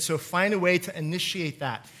conversations, so find a way to initiate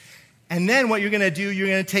that. And then what you're going to do, you're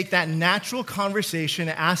going to take that natural conversation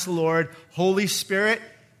and ask the Lord, Holy Spirit,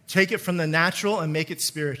 take it from the natural and make it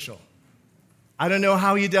spiritual. I don't know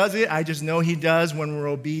how he does it. I just know he does when we're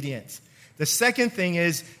obedient. The second thing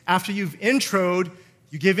is, after you've introed,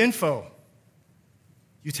 you give info.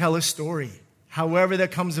 You tell a story, however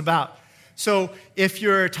that comes about. So if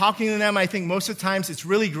you're talking to them, I think most of the times it's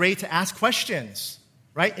really great to ask questions,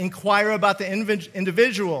 right? Inquire about the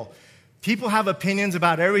individual. People have opinions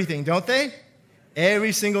about everything, don't they?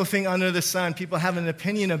 Every single thing under the sun, people have an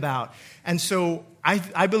opinion about. And so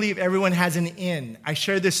I believe everyone has an in. I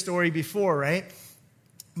shared this story before, right?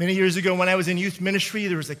 Many years ago when I was in youth ministry,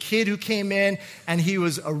 there was a kid who came in, and he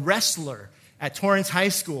was a wrestler at Torrance High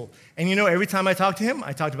School. And every time I talked to him,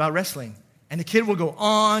 I talked about wrestling. And the kid would go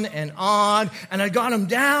on, and I got him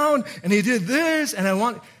down, and he did this,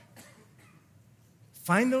 and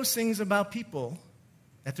find those things about people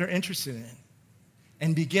that they're interested in,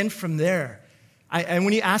 and begin from there. And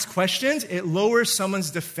when you ask questions, it lowers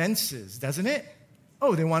someone's defenses, doesn't it?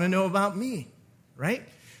 Oh, they want to know about me, right?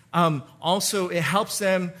 Also, it helps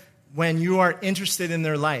them when you are interested in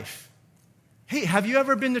their life. Hey, have you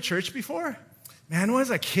ever been to church before? Man, when I was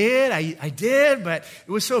a kid, I did, but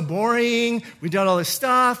it was so boring. We did all this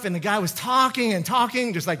stuff, and the guy was talking and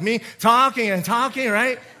talking, just like me, talking and talking,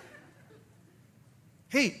 right?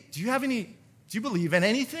 Hey, do you believe in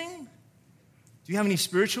anything? Do you have any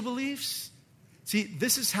spiritual beliefs? See,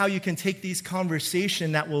 this is how you can take these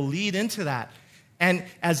conversations that will lead into that. And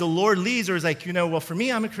as the Lord leads, or is like, well, for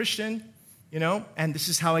me, I'm a Christian, and this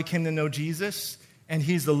is how I came to know Jesus, and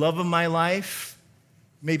he's the love of my life.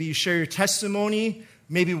 Maybe you share your testimony,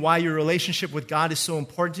 maybe why your relationship with God is so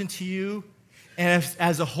important to you. And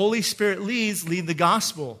as the Holy Spirit leads, lead the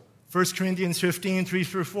gospel. 1 Corinthians 15,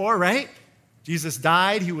 3-4, right? Jesus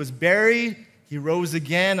died, he was buried, he rose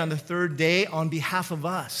again on the third day on behalf of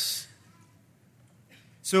us.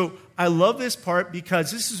 So I love this part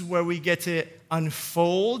because this is where we get to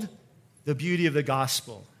unfold the beauty of the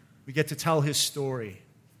gospel. We get to tell his story.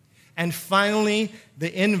 And finally,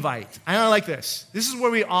 the invite. I like this. This is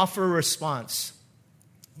where we offer a response,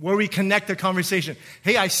 where we connect the conversation.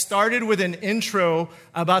 Hey, I started with an intro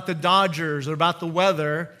about the Dodgers or about the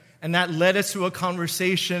weather, and that led us to a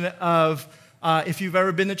conversation of if you've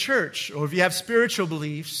ever been to church or if you have spiritual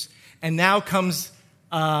beliefs. And now comes,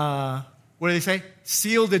 what do they say?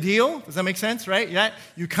 Seal the deal. Does that make sense, right? Yeah.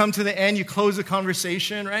 You come to the end, you close the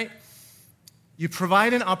conversation, right? You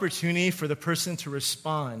provide an opportunity for the person to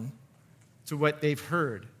respond to what they've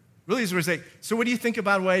heard. Really is where it's like, so what do you think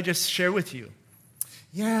about what I just shared with you?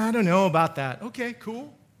 Yeah, I don't know about that. Okay,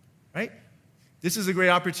 cool, right? This is a great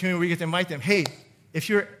opportunity where we get to invite them. Hey, if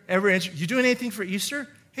you're ever interested, you doing anything for Easter?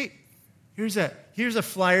 hey, here's a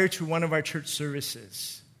flyer to one of our church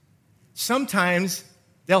services. Sometimes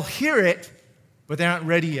they'll hear it, but they aren't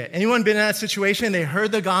ready yet. Anyone been in that situation? They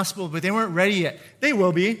heard the gospel, but they weren't ready yet. They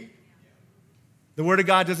will be. The word of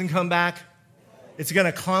God doesn't come back. It's going to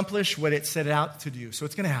accomplish what it set out to do. So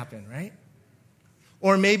it's going to happen, right?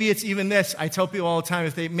 Or maybe it's even this. I tell people all the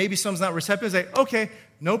time, maybe someone's not receptive, I say, okay,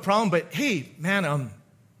 no problem, but hey, man,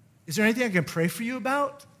 is there anything I can pray for you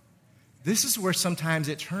about? This is where sometimes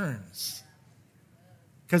it turns.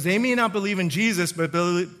 Because they may not believe in Jesus, but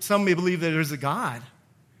some may believe that there's a God.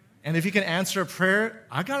 And if you can answer a prayer,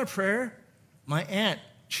 I got a prayer. My aunt,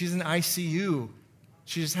 she's in ICU.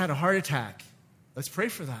 She just had a heart attack. Let's pray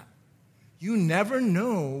for that. You never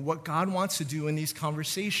know what God wants to do in these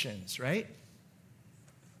conversations, right?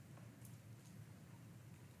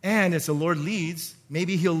 And as the Lord leads,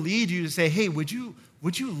 maybe he'll lead you to say, hey, would you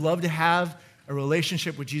love to have a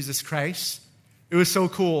relationship with Jesus Christ? It was so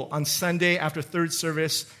cool. On Sunday after third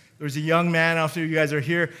service, there was a young man, after you guys are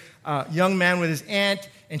here, young man with his aunt,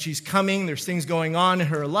 and she's coming. There's things going on in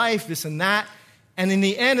her life, this and that. And in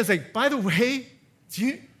the end, it's like, by the way,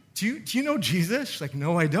 do you know Jesus? She's like,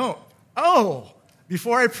 no, I don't. Oh,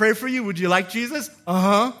 before I pray for you, would you like Jesus?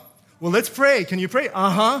 Uh-huh. Well, let's pray. Can you pray?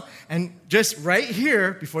 Uh-huh. And just right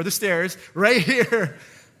here, before the stairs, right here,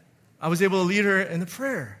 I was able to lead her in the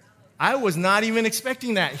prayer. I was not even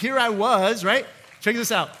expecting that. Here I was, right? Check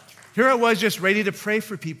this out. Here I was just ready to pray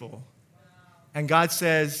for people. And God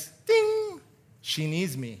says, ding, she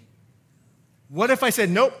needs me. What if I said,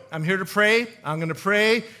 nope, I'm here to pray. I'm going to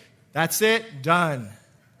pray. That's it. Done.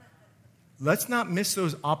 Let's not miss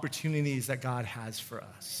those opportunities that God has for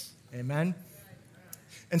us. Amen?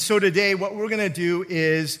 And so today, what we're going to do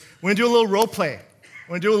is we're going to do a little role play.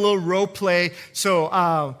 We're going to do a little role play. So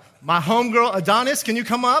my homegirl, Adonis, can you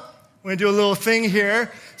come up? We're going to do a little thing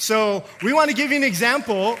here. So we want to give you an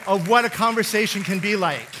example of what a conversation can be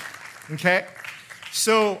like. Okay?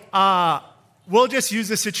 So we'll just use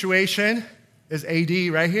the situation. There's AD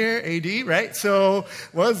right here. AD, right? So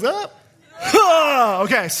what's up?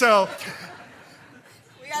 Okay, so...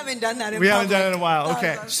 We haven't done that in We haven't done it in a while.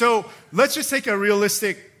 Okay, so let's just take a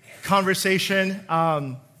realistic conversation.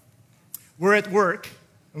 We're at work,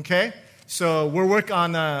 okay? So we work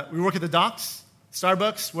at the docks,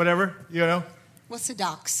 Starbucks, whatever, you know. What's the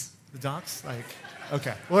docks? The docks?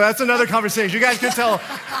 Okay. Well, that's another conversation. You guys can tell,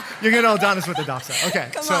 you're going to know Adonis what the docks are. Okay.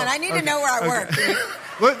 Come on, I need to know where I work.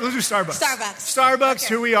 Let's do Starbucks. Starbucks, okay.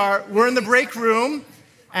 Here we are. We're in the break room,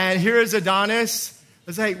 and here is Adonis.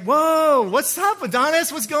 It's like, whoa, what's up,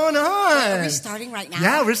 Adonis? What's going on? Are we starting right now?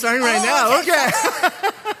 Yeah, we're starting right now. Okay.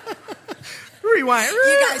 Rewind.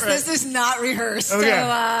 You guys, this is not rehearsed,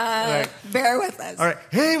 okay. So bear with us. All right.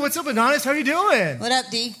 Hey, what's up, Adonis? How are you doing? What up,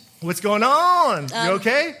 D? What's going on? You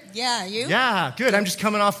okay? Yeah, you? Yeah, good. I'm just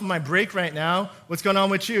coming off of my break right now. What's going on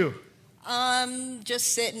with you?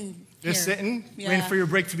 Just sitting. Just here. sitting? Yeah. Waiting for your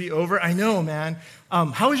break to be over? I know, man.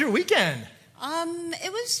 How was your weekend?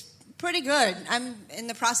 It was pretty good. I'm in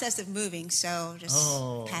the process of moving, so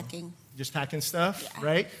just packing. Just packing stuff, yeah.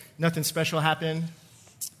 Right? Nothing special happened?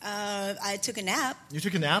 I took a nap. You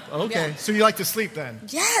took a nap? Okay. Yeah. So you like to sleep then?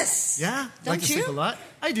 Yes. Yeah? Don't like to you? sleep a lot?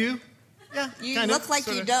 I do. Yeah. You kinda, look like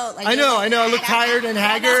sorta. you don't. Like I know. I look tired and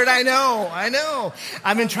haggard. I know.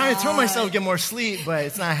 I've been trying to tell myself to get more sleep, but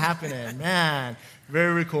it's not happening. Man,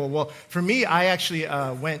 very, very cool. Well, for me, I actually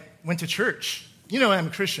went to church. You know I'm a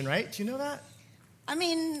Christian, right? Do you know that? I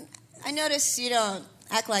mean, I notice you don't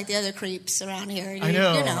act like the other creeps around here. I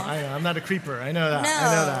know. You know. I'm not a creeper. I know that. No,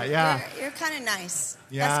 I know that. Yeah. You're kind of nice.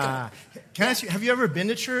 Yeah. That's good. Can I ask you, have you ever been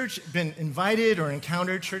to church, been invited or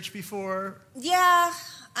encountered church before? Yeah.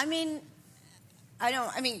 I mean,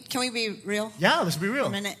 can we be real? Yeah, let's be real. For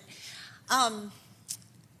a minute.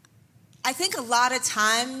 I think a lot of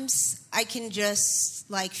times I can just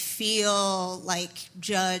feel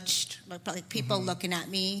judged, like people looking at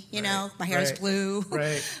me, you know, my hair's blue,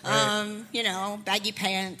 right. You know, baggy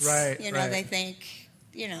pants, you know, they think,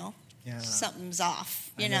 you know, something's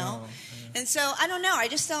off, you know. And so I don't know, I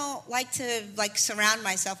just don't like to surround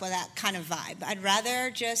myself with that kind of vibe. I'd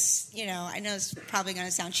rather just, you know, I know it's probably going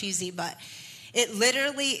to sound cheesy, but it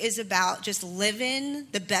literally is about just living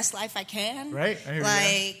the best life I can. Right. I hear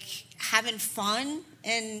you. Having fun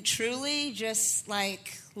and truly just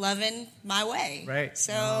loving my way. Right.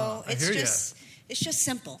 So it's just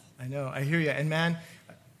simple. I know. I hear you. And man,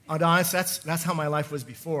 Adonis, that's how my life was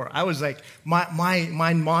before. I was like,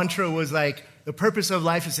 my mantra was like, the purpose of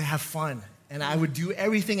life is to have fun. And I would do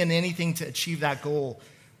everything and anything to achieve that goal.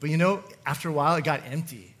 But you know, after a while, it got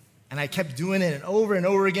empty. And I kept doing it and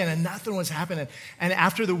over again, and nothing was happening. And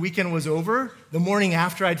after the weekend was over, the morning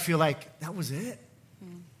after, I'd feel like, that was it.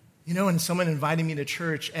 and someone invited me to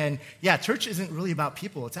church. And yeah, church isn't really about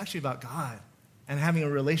people. It's actually about God and having a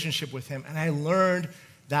relationship with him. And I learned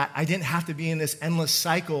that I didn't have to be in this endless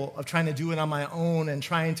cycle of trying to do it on my own and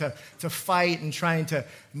trying to fight and trying to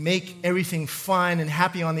make everything fun and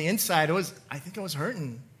happy on the inside. I think I was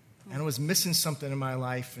hurting and I was missing something in my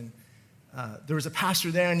life. And there was a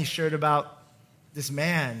pastor there and he shared about this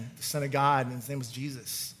man, the Son of God, and his name was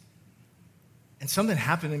Jesus. And something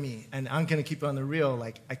happened to me, and I'm going to keep it on the real.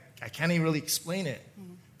 Like, I can't even really explain it.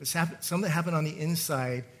 But something happened on the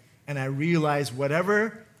inside, and I realized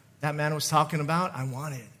whatever that man was talking about, I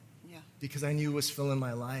wanted. Yeah. Because I knew it was filling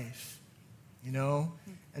my life,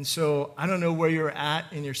 And so I don't know where you're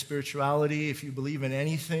at in your spirituality, if you believe in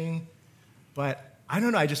anything, but I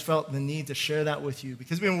don't know. I just felt the need to share that with you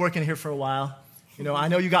because we've been working here for a while. I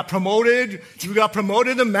know you got promoted. You got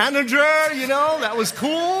promoted to manager, That was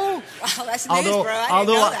cool. Wow, that's news, bro. I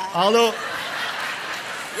didn't know that.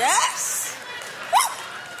 Yes.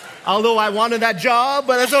 Although I wanted that job,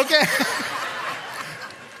 but it's okay.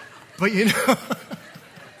 But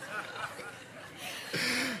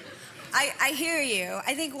I hear you.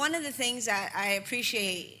 I think one of the things that I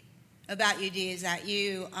appreciate about you, D, is that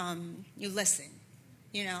you listen.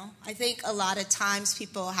 I think a lot of times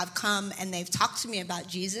people have come and they've talked to me about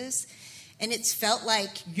Jesus, and it's felt like,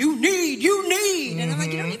 you need. And I'm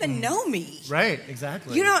like, you don't even know me. Right,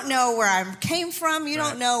 exactly. You don't know where I came from. You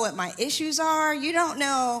don't know what my issues are. You don't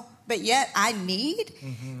know, but yet I need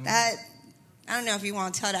that. I don't know if you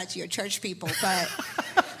want to tell that to your church people, but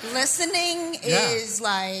listening is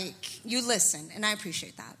like, you listen, and I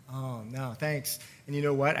appreciate that. Oh, no, thanks. And you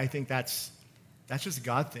know what? I think that's just a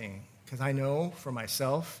God thing. Because I know for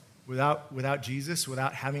myself, without Jesus,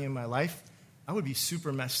 without having him in my life, I would be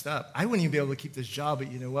super messed up. I wouldn't even be able to keep this job,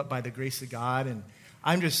 but you know what? By the grace of God, and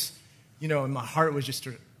I'm just, and my heart was just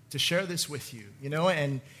to share this with you, and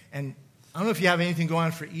I don't know if you have anything going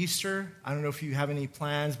on for Easter. I don't know if you have any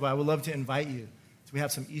plans, but I would love to invite you. So we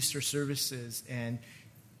have some Easter services, and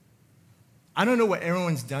I don't know what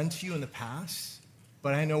everyone's done to you in the past,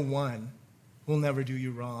 but I know one who'll never do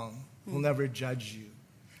you wrong, who'll never judge you.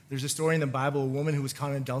 There's a story in the Bible, a woman who was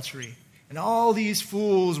caught in adultery. And all these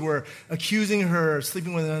fools were accusing her of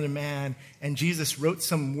sleeping with another man. And Jesus wrote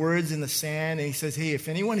some words in the sand. And he says, hey, if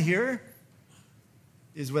anyone here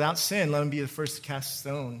is without sin, let him be the first to cast a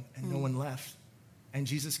stone. And no one left. And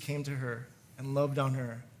Jesus came to her and loved on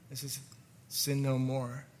her. This says, sin no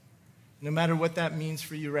more. No matter what that means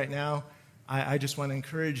for you right now, I just want to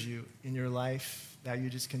encourage you in your life that you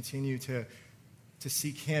just continue to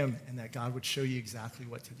seek him, and that God would show you exactly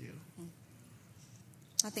what to do.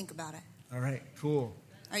 I'll think about it. All right, cool.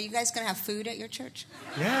 Are you guys going to have food at your church?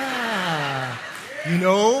 Yeah.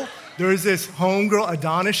 There's this homegirl,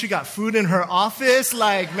 Adonis. She got food in her office.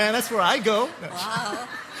 Like, man, that's where I go. Wow.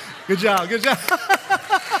 Good job.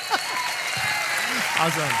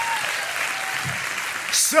 Awesome.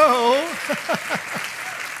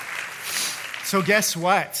 So guess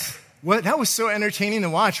what? That was so entertaining to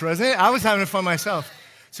watch, wasn't it? I was having fun myself.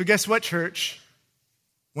 So guess what, church?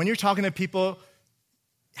 When you're talking to people,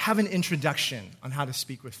 have an introduction on how to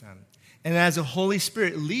speak with them. And as the Holy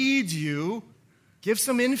Spirit leads you, give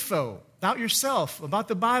some info about yourself, about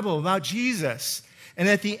the Bible, about Jesus. And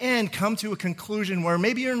at the end, come to a conclusion where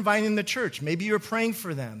maybe you're inviting them to church. Maybe you're praying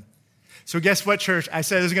for them. So guess what, church? I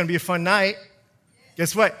said this is going to be a fun night.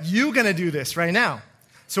 Guess what? You're going to do this right now.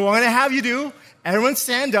 So what I'm going to have you do, everyone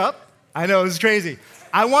stand up. I know, this is crazy.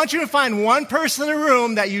 I want you to find one person in the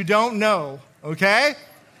room that you don't know, okay?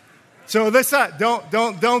 So listen, don't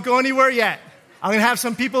go anywhere yet. I'm going to have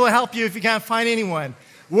some people to help you if you can't find anyone.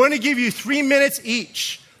 We're going to give you 3 minutes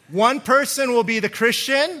each. One person will be the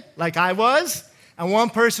Christian, like I was, and one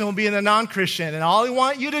person will be the non-Christian. And all I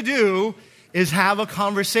want you to do is have a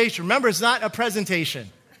conversation. Remember, it's not a presentation.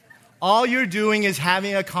 All you're doing is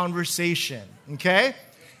having a conversation, okay?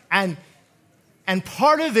 And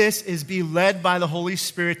part of this is be led by the Holy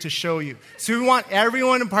Spirit to show you. So we want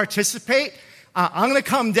everyone to participate. I'm going to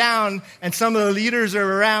come down, and some of the leaders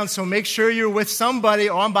are around, so make sure you're with somebody,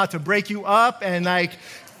 or I'm about to break you up and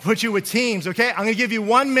put you with teams, okay? I'm going to give you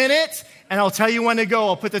 1 minute, and I'll tell you when to go.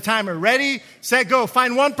 I'll put the timer. Ready, set, go.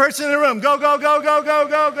 Find one person in the room. Go, go, go, go, go,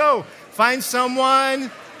 go, go. Find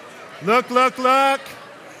someone. Look.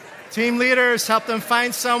 Team leaders, help them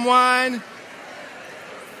find someone.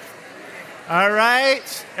 All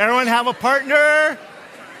right. Everyone have a partner?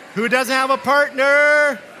 Who doesn't have a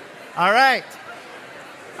partner? All right.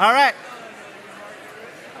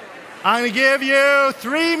 I'm going to give you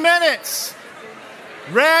 3 minutes.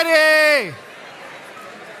 Ready,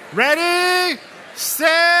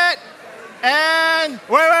 set, and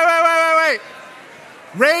wait.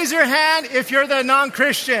 Raise your hand if you're the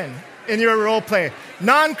non-Christian in your role play.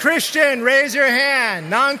 Non-Christian, raise your hand.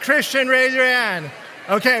 Non-Christian, raise your hand.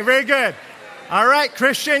 Okay, very good. All right,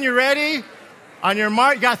 Christian, you ready? On your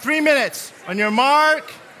mark, you got 3 minutes. On your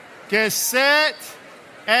mark, get set,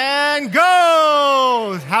 and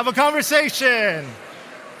go. Have a conversation.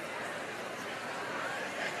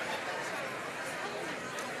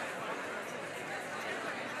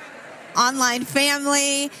 Online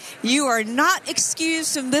family, you are not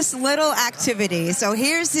excused from this little activity. So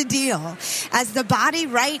here's the deal. As the body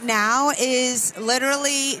right now is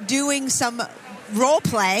literally doing some role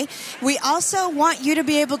play, we also want you to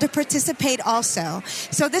be able to participate also.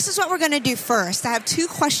 So this is what we're going to do first. I have 2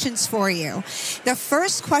 questions for you. The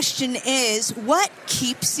first question is, what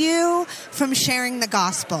keeps you from sharing the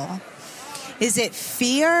gospel? Is it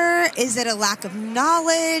fear? Is it a lack of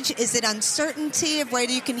knowledge? Is it uncertainty of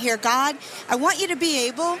whether you can hear God? I want you to be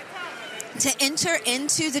able to enter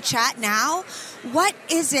into the chat now. What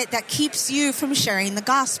is it that keeps you from sharing the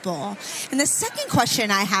gospel? And the second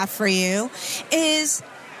question I have for you is,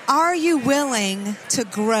 are you willing to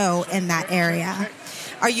grow in that area?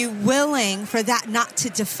 Are you willing for that not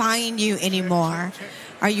to define you anymore?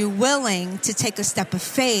 Are you willing to take a step of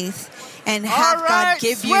faith and have God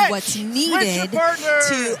give you what's needed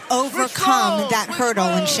to overcome that hurdle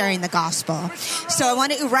in sharing the gospel? So I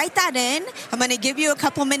want to write that in. I'm going to give you a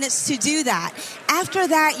couple minutes to do that. After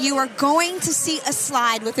that, you are going to see a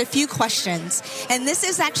slide with a few questions. And this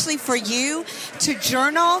is actually for you to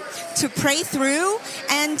journal, to pray through,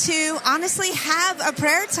 and to honestly have a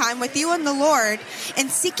prayer time with you and the Lord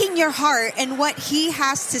and seeking your heart and what He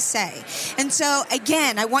has to say. And so,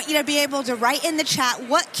 again, I want you to be able to write in the chat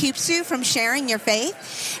what keeps you from sharing your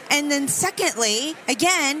faith. And then secondly,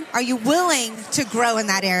 again, are you willing to grow in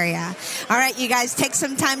that area? All right, you guys take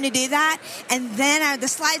some time to do that. And then the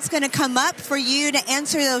slide's going to come up for you to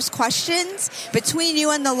answer those questions between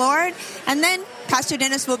you and the Lord. And then Pastor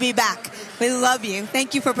Dennis will be back. We love you.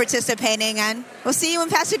 Thank you for participating. And we'll see you when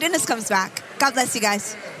Pastor Dennis comes back. God bless you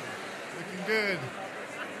guys. Looking good.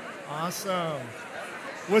 Awesome.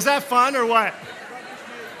 Was that fun or what?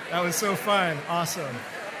 That was so fun. Awesome.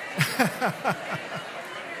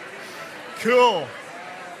 Cool.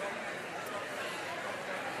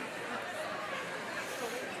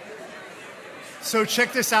 So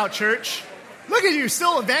check this out, church. Look at you,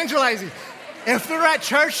 still evangelizing. If they're at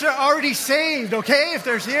church, they're already saved, okay? If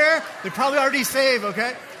they're here, they're probably already saved,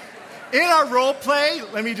 okay? In our role play,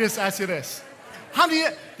 let me just ask you this. How many,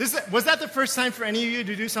 was that the first time for any of you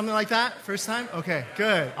to do something like that? First time? Okay,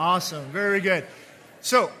 good, awesome, very good.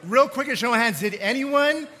 So, real quick, a show of hands. Did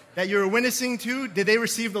anyone that you were witnessing to, did they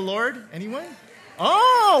receive the Lord? Anyone?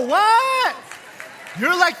 Oh, what?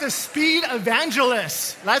 You're like the speed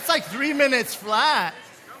evangelist. That's like 3 minutes flat.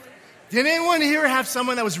 Did anyone here have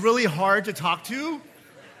someone that was really hard to talk to?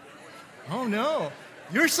 Oh, no.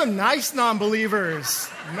 You're some nice non-believers.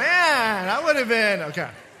 Man, that would have been, okay.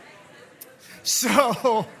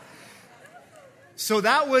 So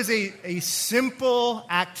that was a simple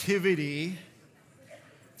activity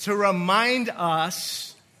to remind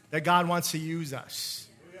us that God wants to use us.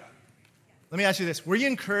 Let me ask you this. Were you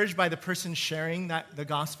encouraged by the person sharing the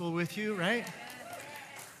gospel with you, right?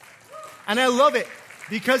 And I love it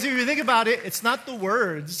because if you think about it, it's not the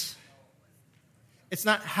words. It's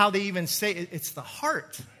not how they even say it. It's the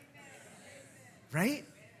heart, right?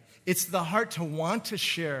 It's the heart to want to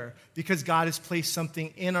share because God has placed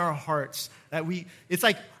something in our hearts that it's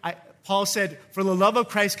like Paul said, for the love of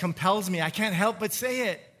Christ compels me. I can't help but say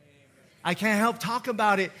it. I can't help talk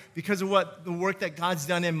about it because of the work that God's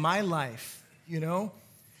done in my life, you know?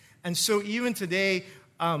 And so even today,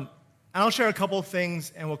 and I'll share a couple of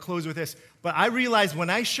things and we'll close with this, but I realize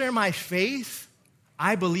when I share my faith,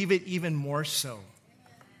 I believe it even more so.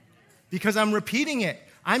 Because I'm repeating it.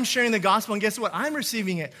 I'm sharing the gospel, and guess what? I'm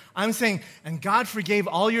receiving it. I'm saying, and God forgave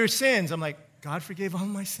all your sins. I'm like, God forgave all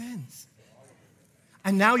my sins.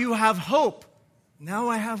 And now you have hope. Now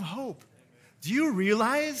I have hope. Do you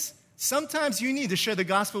realize sometimes you need to share the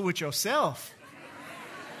gospel with yourself?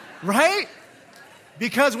 Right?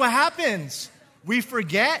 Because what happens? We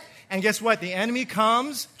forget, and guess what? The enemy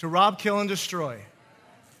comes to rob, kill, and destroy.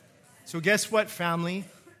 So guess what, family?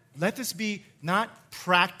 Let this be not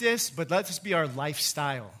practice, but let this be our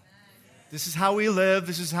lifestyle. This is how we live.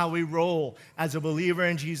 This is how we roll as a believer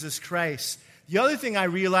in Jesus Christ. The other thing I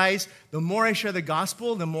realize, the more I share the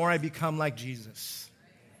gospel, the more I become like Jesus.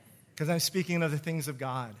 Because I'm speaking of the things of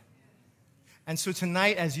God. And so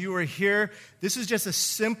tonight, as you are here, this is just a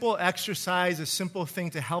simple exercise, a simple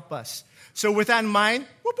thing to help us. So with that in mind,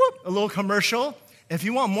 whoop, whoop, a little commercial. If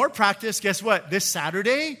you want more practice, guess what? This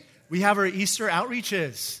Saturday, we have our Easter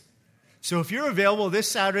outreaches. So if you're available this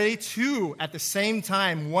Saturday, 2 at the same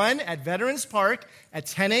time, one at Veterans Park at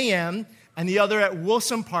 10 a.m. and the other at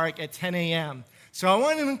Wilson Park at 10 a.m. So I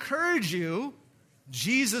want to encourage you,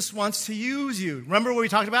 Jesus wants to use you. Remember what we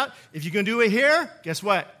talked about? If you can do it here, guess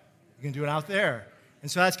what? You can do it out there. And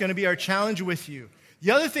so that's going to be our challenge with you.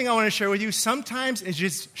 The other thing I want to share with you sometimes is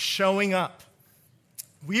just showing up.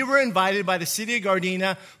 We were invited by the city of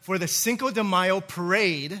Gardena for the Cinco de Mayo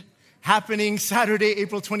parade happening Saturday,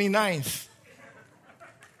 April 29th.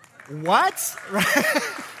 What? Right?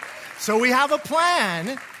 So we have a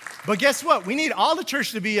plan, but guess what? We need all the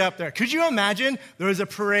church to be up there. Could you imagine? There was a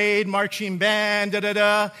parade, marching band,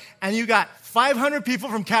 and you got 500 people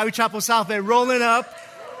from Calvary Chapel South Bay rolling up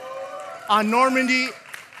on Normandy.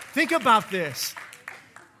 Think about this.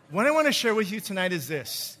 What I want to share with you tonight is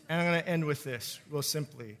this, and I'm going to end with this real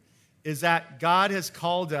simply, is that God has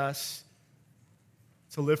called us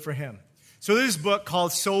to live for him. So there's this book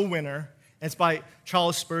called Soul Winner, and it's by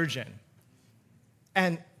Charles Spurgeon.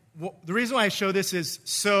 And the reason why I show this is,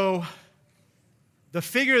 so the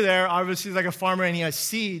figure there obviously is like a farmer, and he has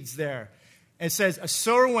seeds there. And it says, a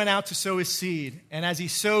sower went out to sow his seed, and as he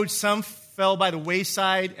sowed, some fell by the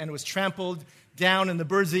wayside and was trampled down, and the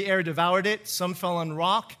birds of the air devoured it. Some fell on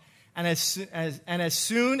rock, and as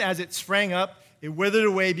soon as it sprang up, it withered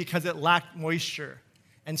away because it lacked moisture.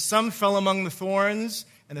 And some fell among the thorns,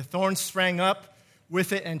 and the thorns sprang up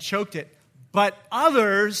with it and choked it. But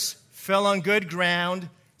others fell on good ground,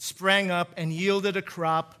 sprang up, and yielded a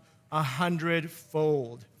crop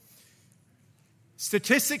 100-fold.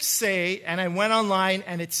 Statistics say, and I went online,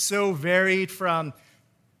 and it's so varied from,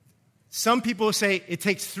 some people say it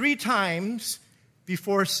takes 3 times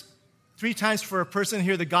for a person to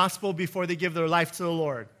hear the gospel before they give their life to the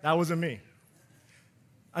Lord. That wasn't me.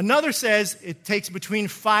 Another says it takes between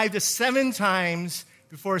 5 to 7 times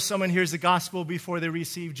before someone hears the gospel before they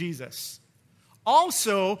receive Jesus.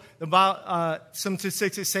 Also, some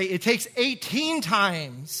statistics say it takes 18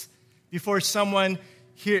 times before someone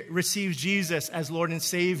receives Jesus as Lord and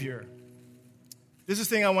Savior. This is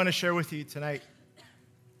the thing I want to share with you tonight.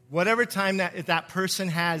 Whatever time that person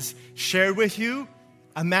has shared with you,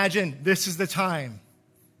 imagine this is the time.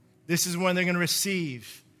 This is when they're going to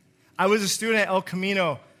receive. I was a student at El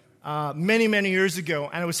Camino many, many years ago,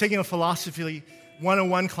 and I was taking a philosophy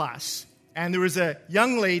 101 class. And there was a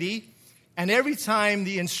young lady, and every time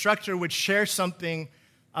the instructor would share something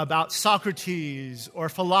about Socrates or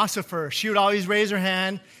philosopher, she would always raise her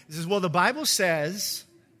hand and says, well, the Bible says,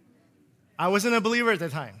 I wasn't a believer at the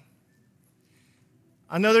time.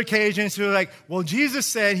 Another occasion, she was like, well, Jesus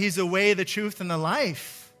said he's the way, the truth, and the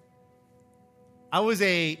life. I was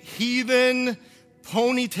a heathen,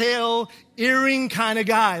 ponytail, earring kind of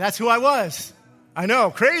guy. That's who I was. I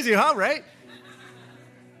know, crazy, huh, right?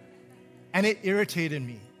 And it irritated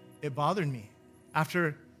me. It bothered me.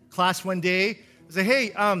 After class one day, I was like, hey,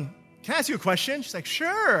 can I ask you a question? She's like,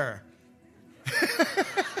 sure.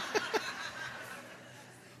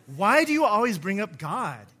 Why do you always bring up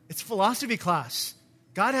God? It's philosophy class.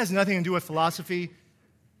 God has nothing to do with philosophy.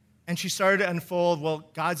 And she started to unfold, well,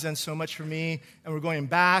 God's done so much for me, and we're going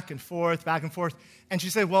back and forth. And she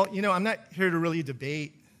said, well, I'm not here to really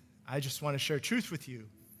debate. I just want to share truth with you.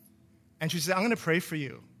 And she said, I'm going to pray for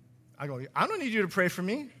you. I go, I don't need you to pray for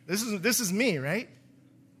me. This is me, right?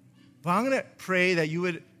 But I'm going to pray that you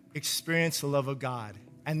would experience the love of God.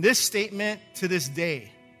 And this statement to this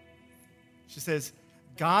day, she says,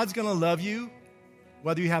 God's going to love you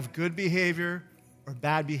whether you have good behavior or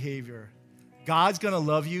bad behavior. God's going to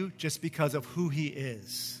love you just because of who he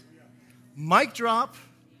is. Mic drop.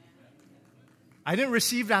 I didn't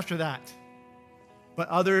receive after that. But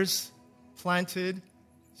others planted,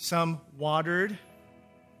 some watered.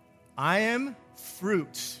 I am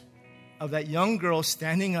fruit of that young girl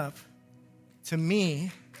standing up to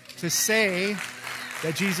me to say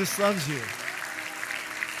that Jesus loves you.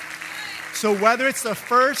 So whether it's the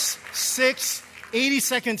first 6,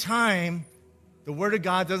 82nd time, the word of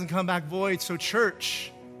God doesn't come back void. So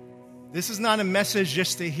church, this is not a message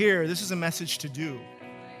just to hear. This is a message to do.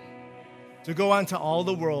 To go out into all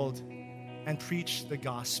the world and preach the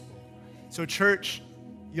gospel. So church,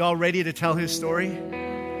 y'all ready to tell his story?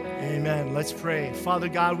 Amen. Let's pray. Father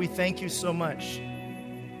God, we thank you so much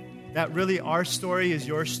that really our story is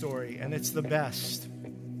your story, and it's the best.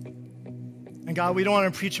 And God, we don't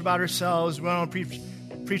want to preach about ourselves. We don't want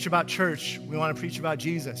to preach about church. We want to preach about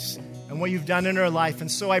Jesus and what you've done in our life.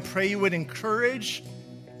 And so I pray you would encourage,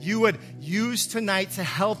 you would use tonight to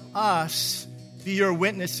help us be your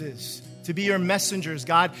witnesses, to be your messengers,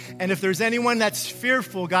 God. And if there's anyone that's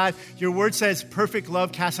fearful, God, your word says perfect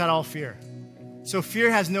love casts out all fear. So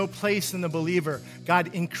fear has no place in the believer.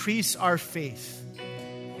 God, increase our faith.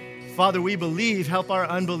 Father, we believe, help our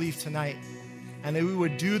unbelief tonight, and that we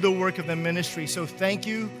would do the work of the ministry. So thank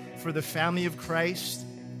you for the family of Christ.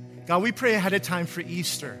 God, we pray ahead of time for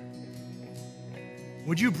Easter.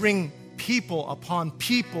 Would you bring people upon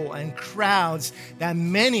people and crowds that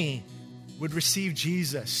many would receive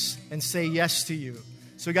Jesus and say yes to you.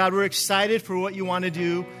 So God, we're excited for what you want to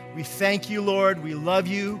do. We thank you, Lord. We love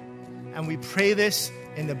you. And we pray this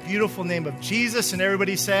in the beautiful name of Jesus. And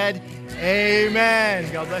everybody said,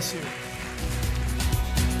 amen. God bless you.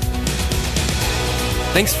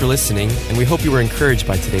 Thanks for listening, and we hope you were encouraged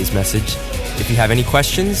by today's message. If you have any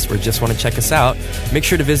questions or just want to check us out, make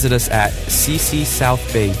sure to visit us at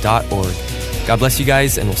ccsouthbay.org. God bless you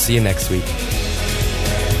guys, and we'll see you next week.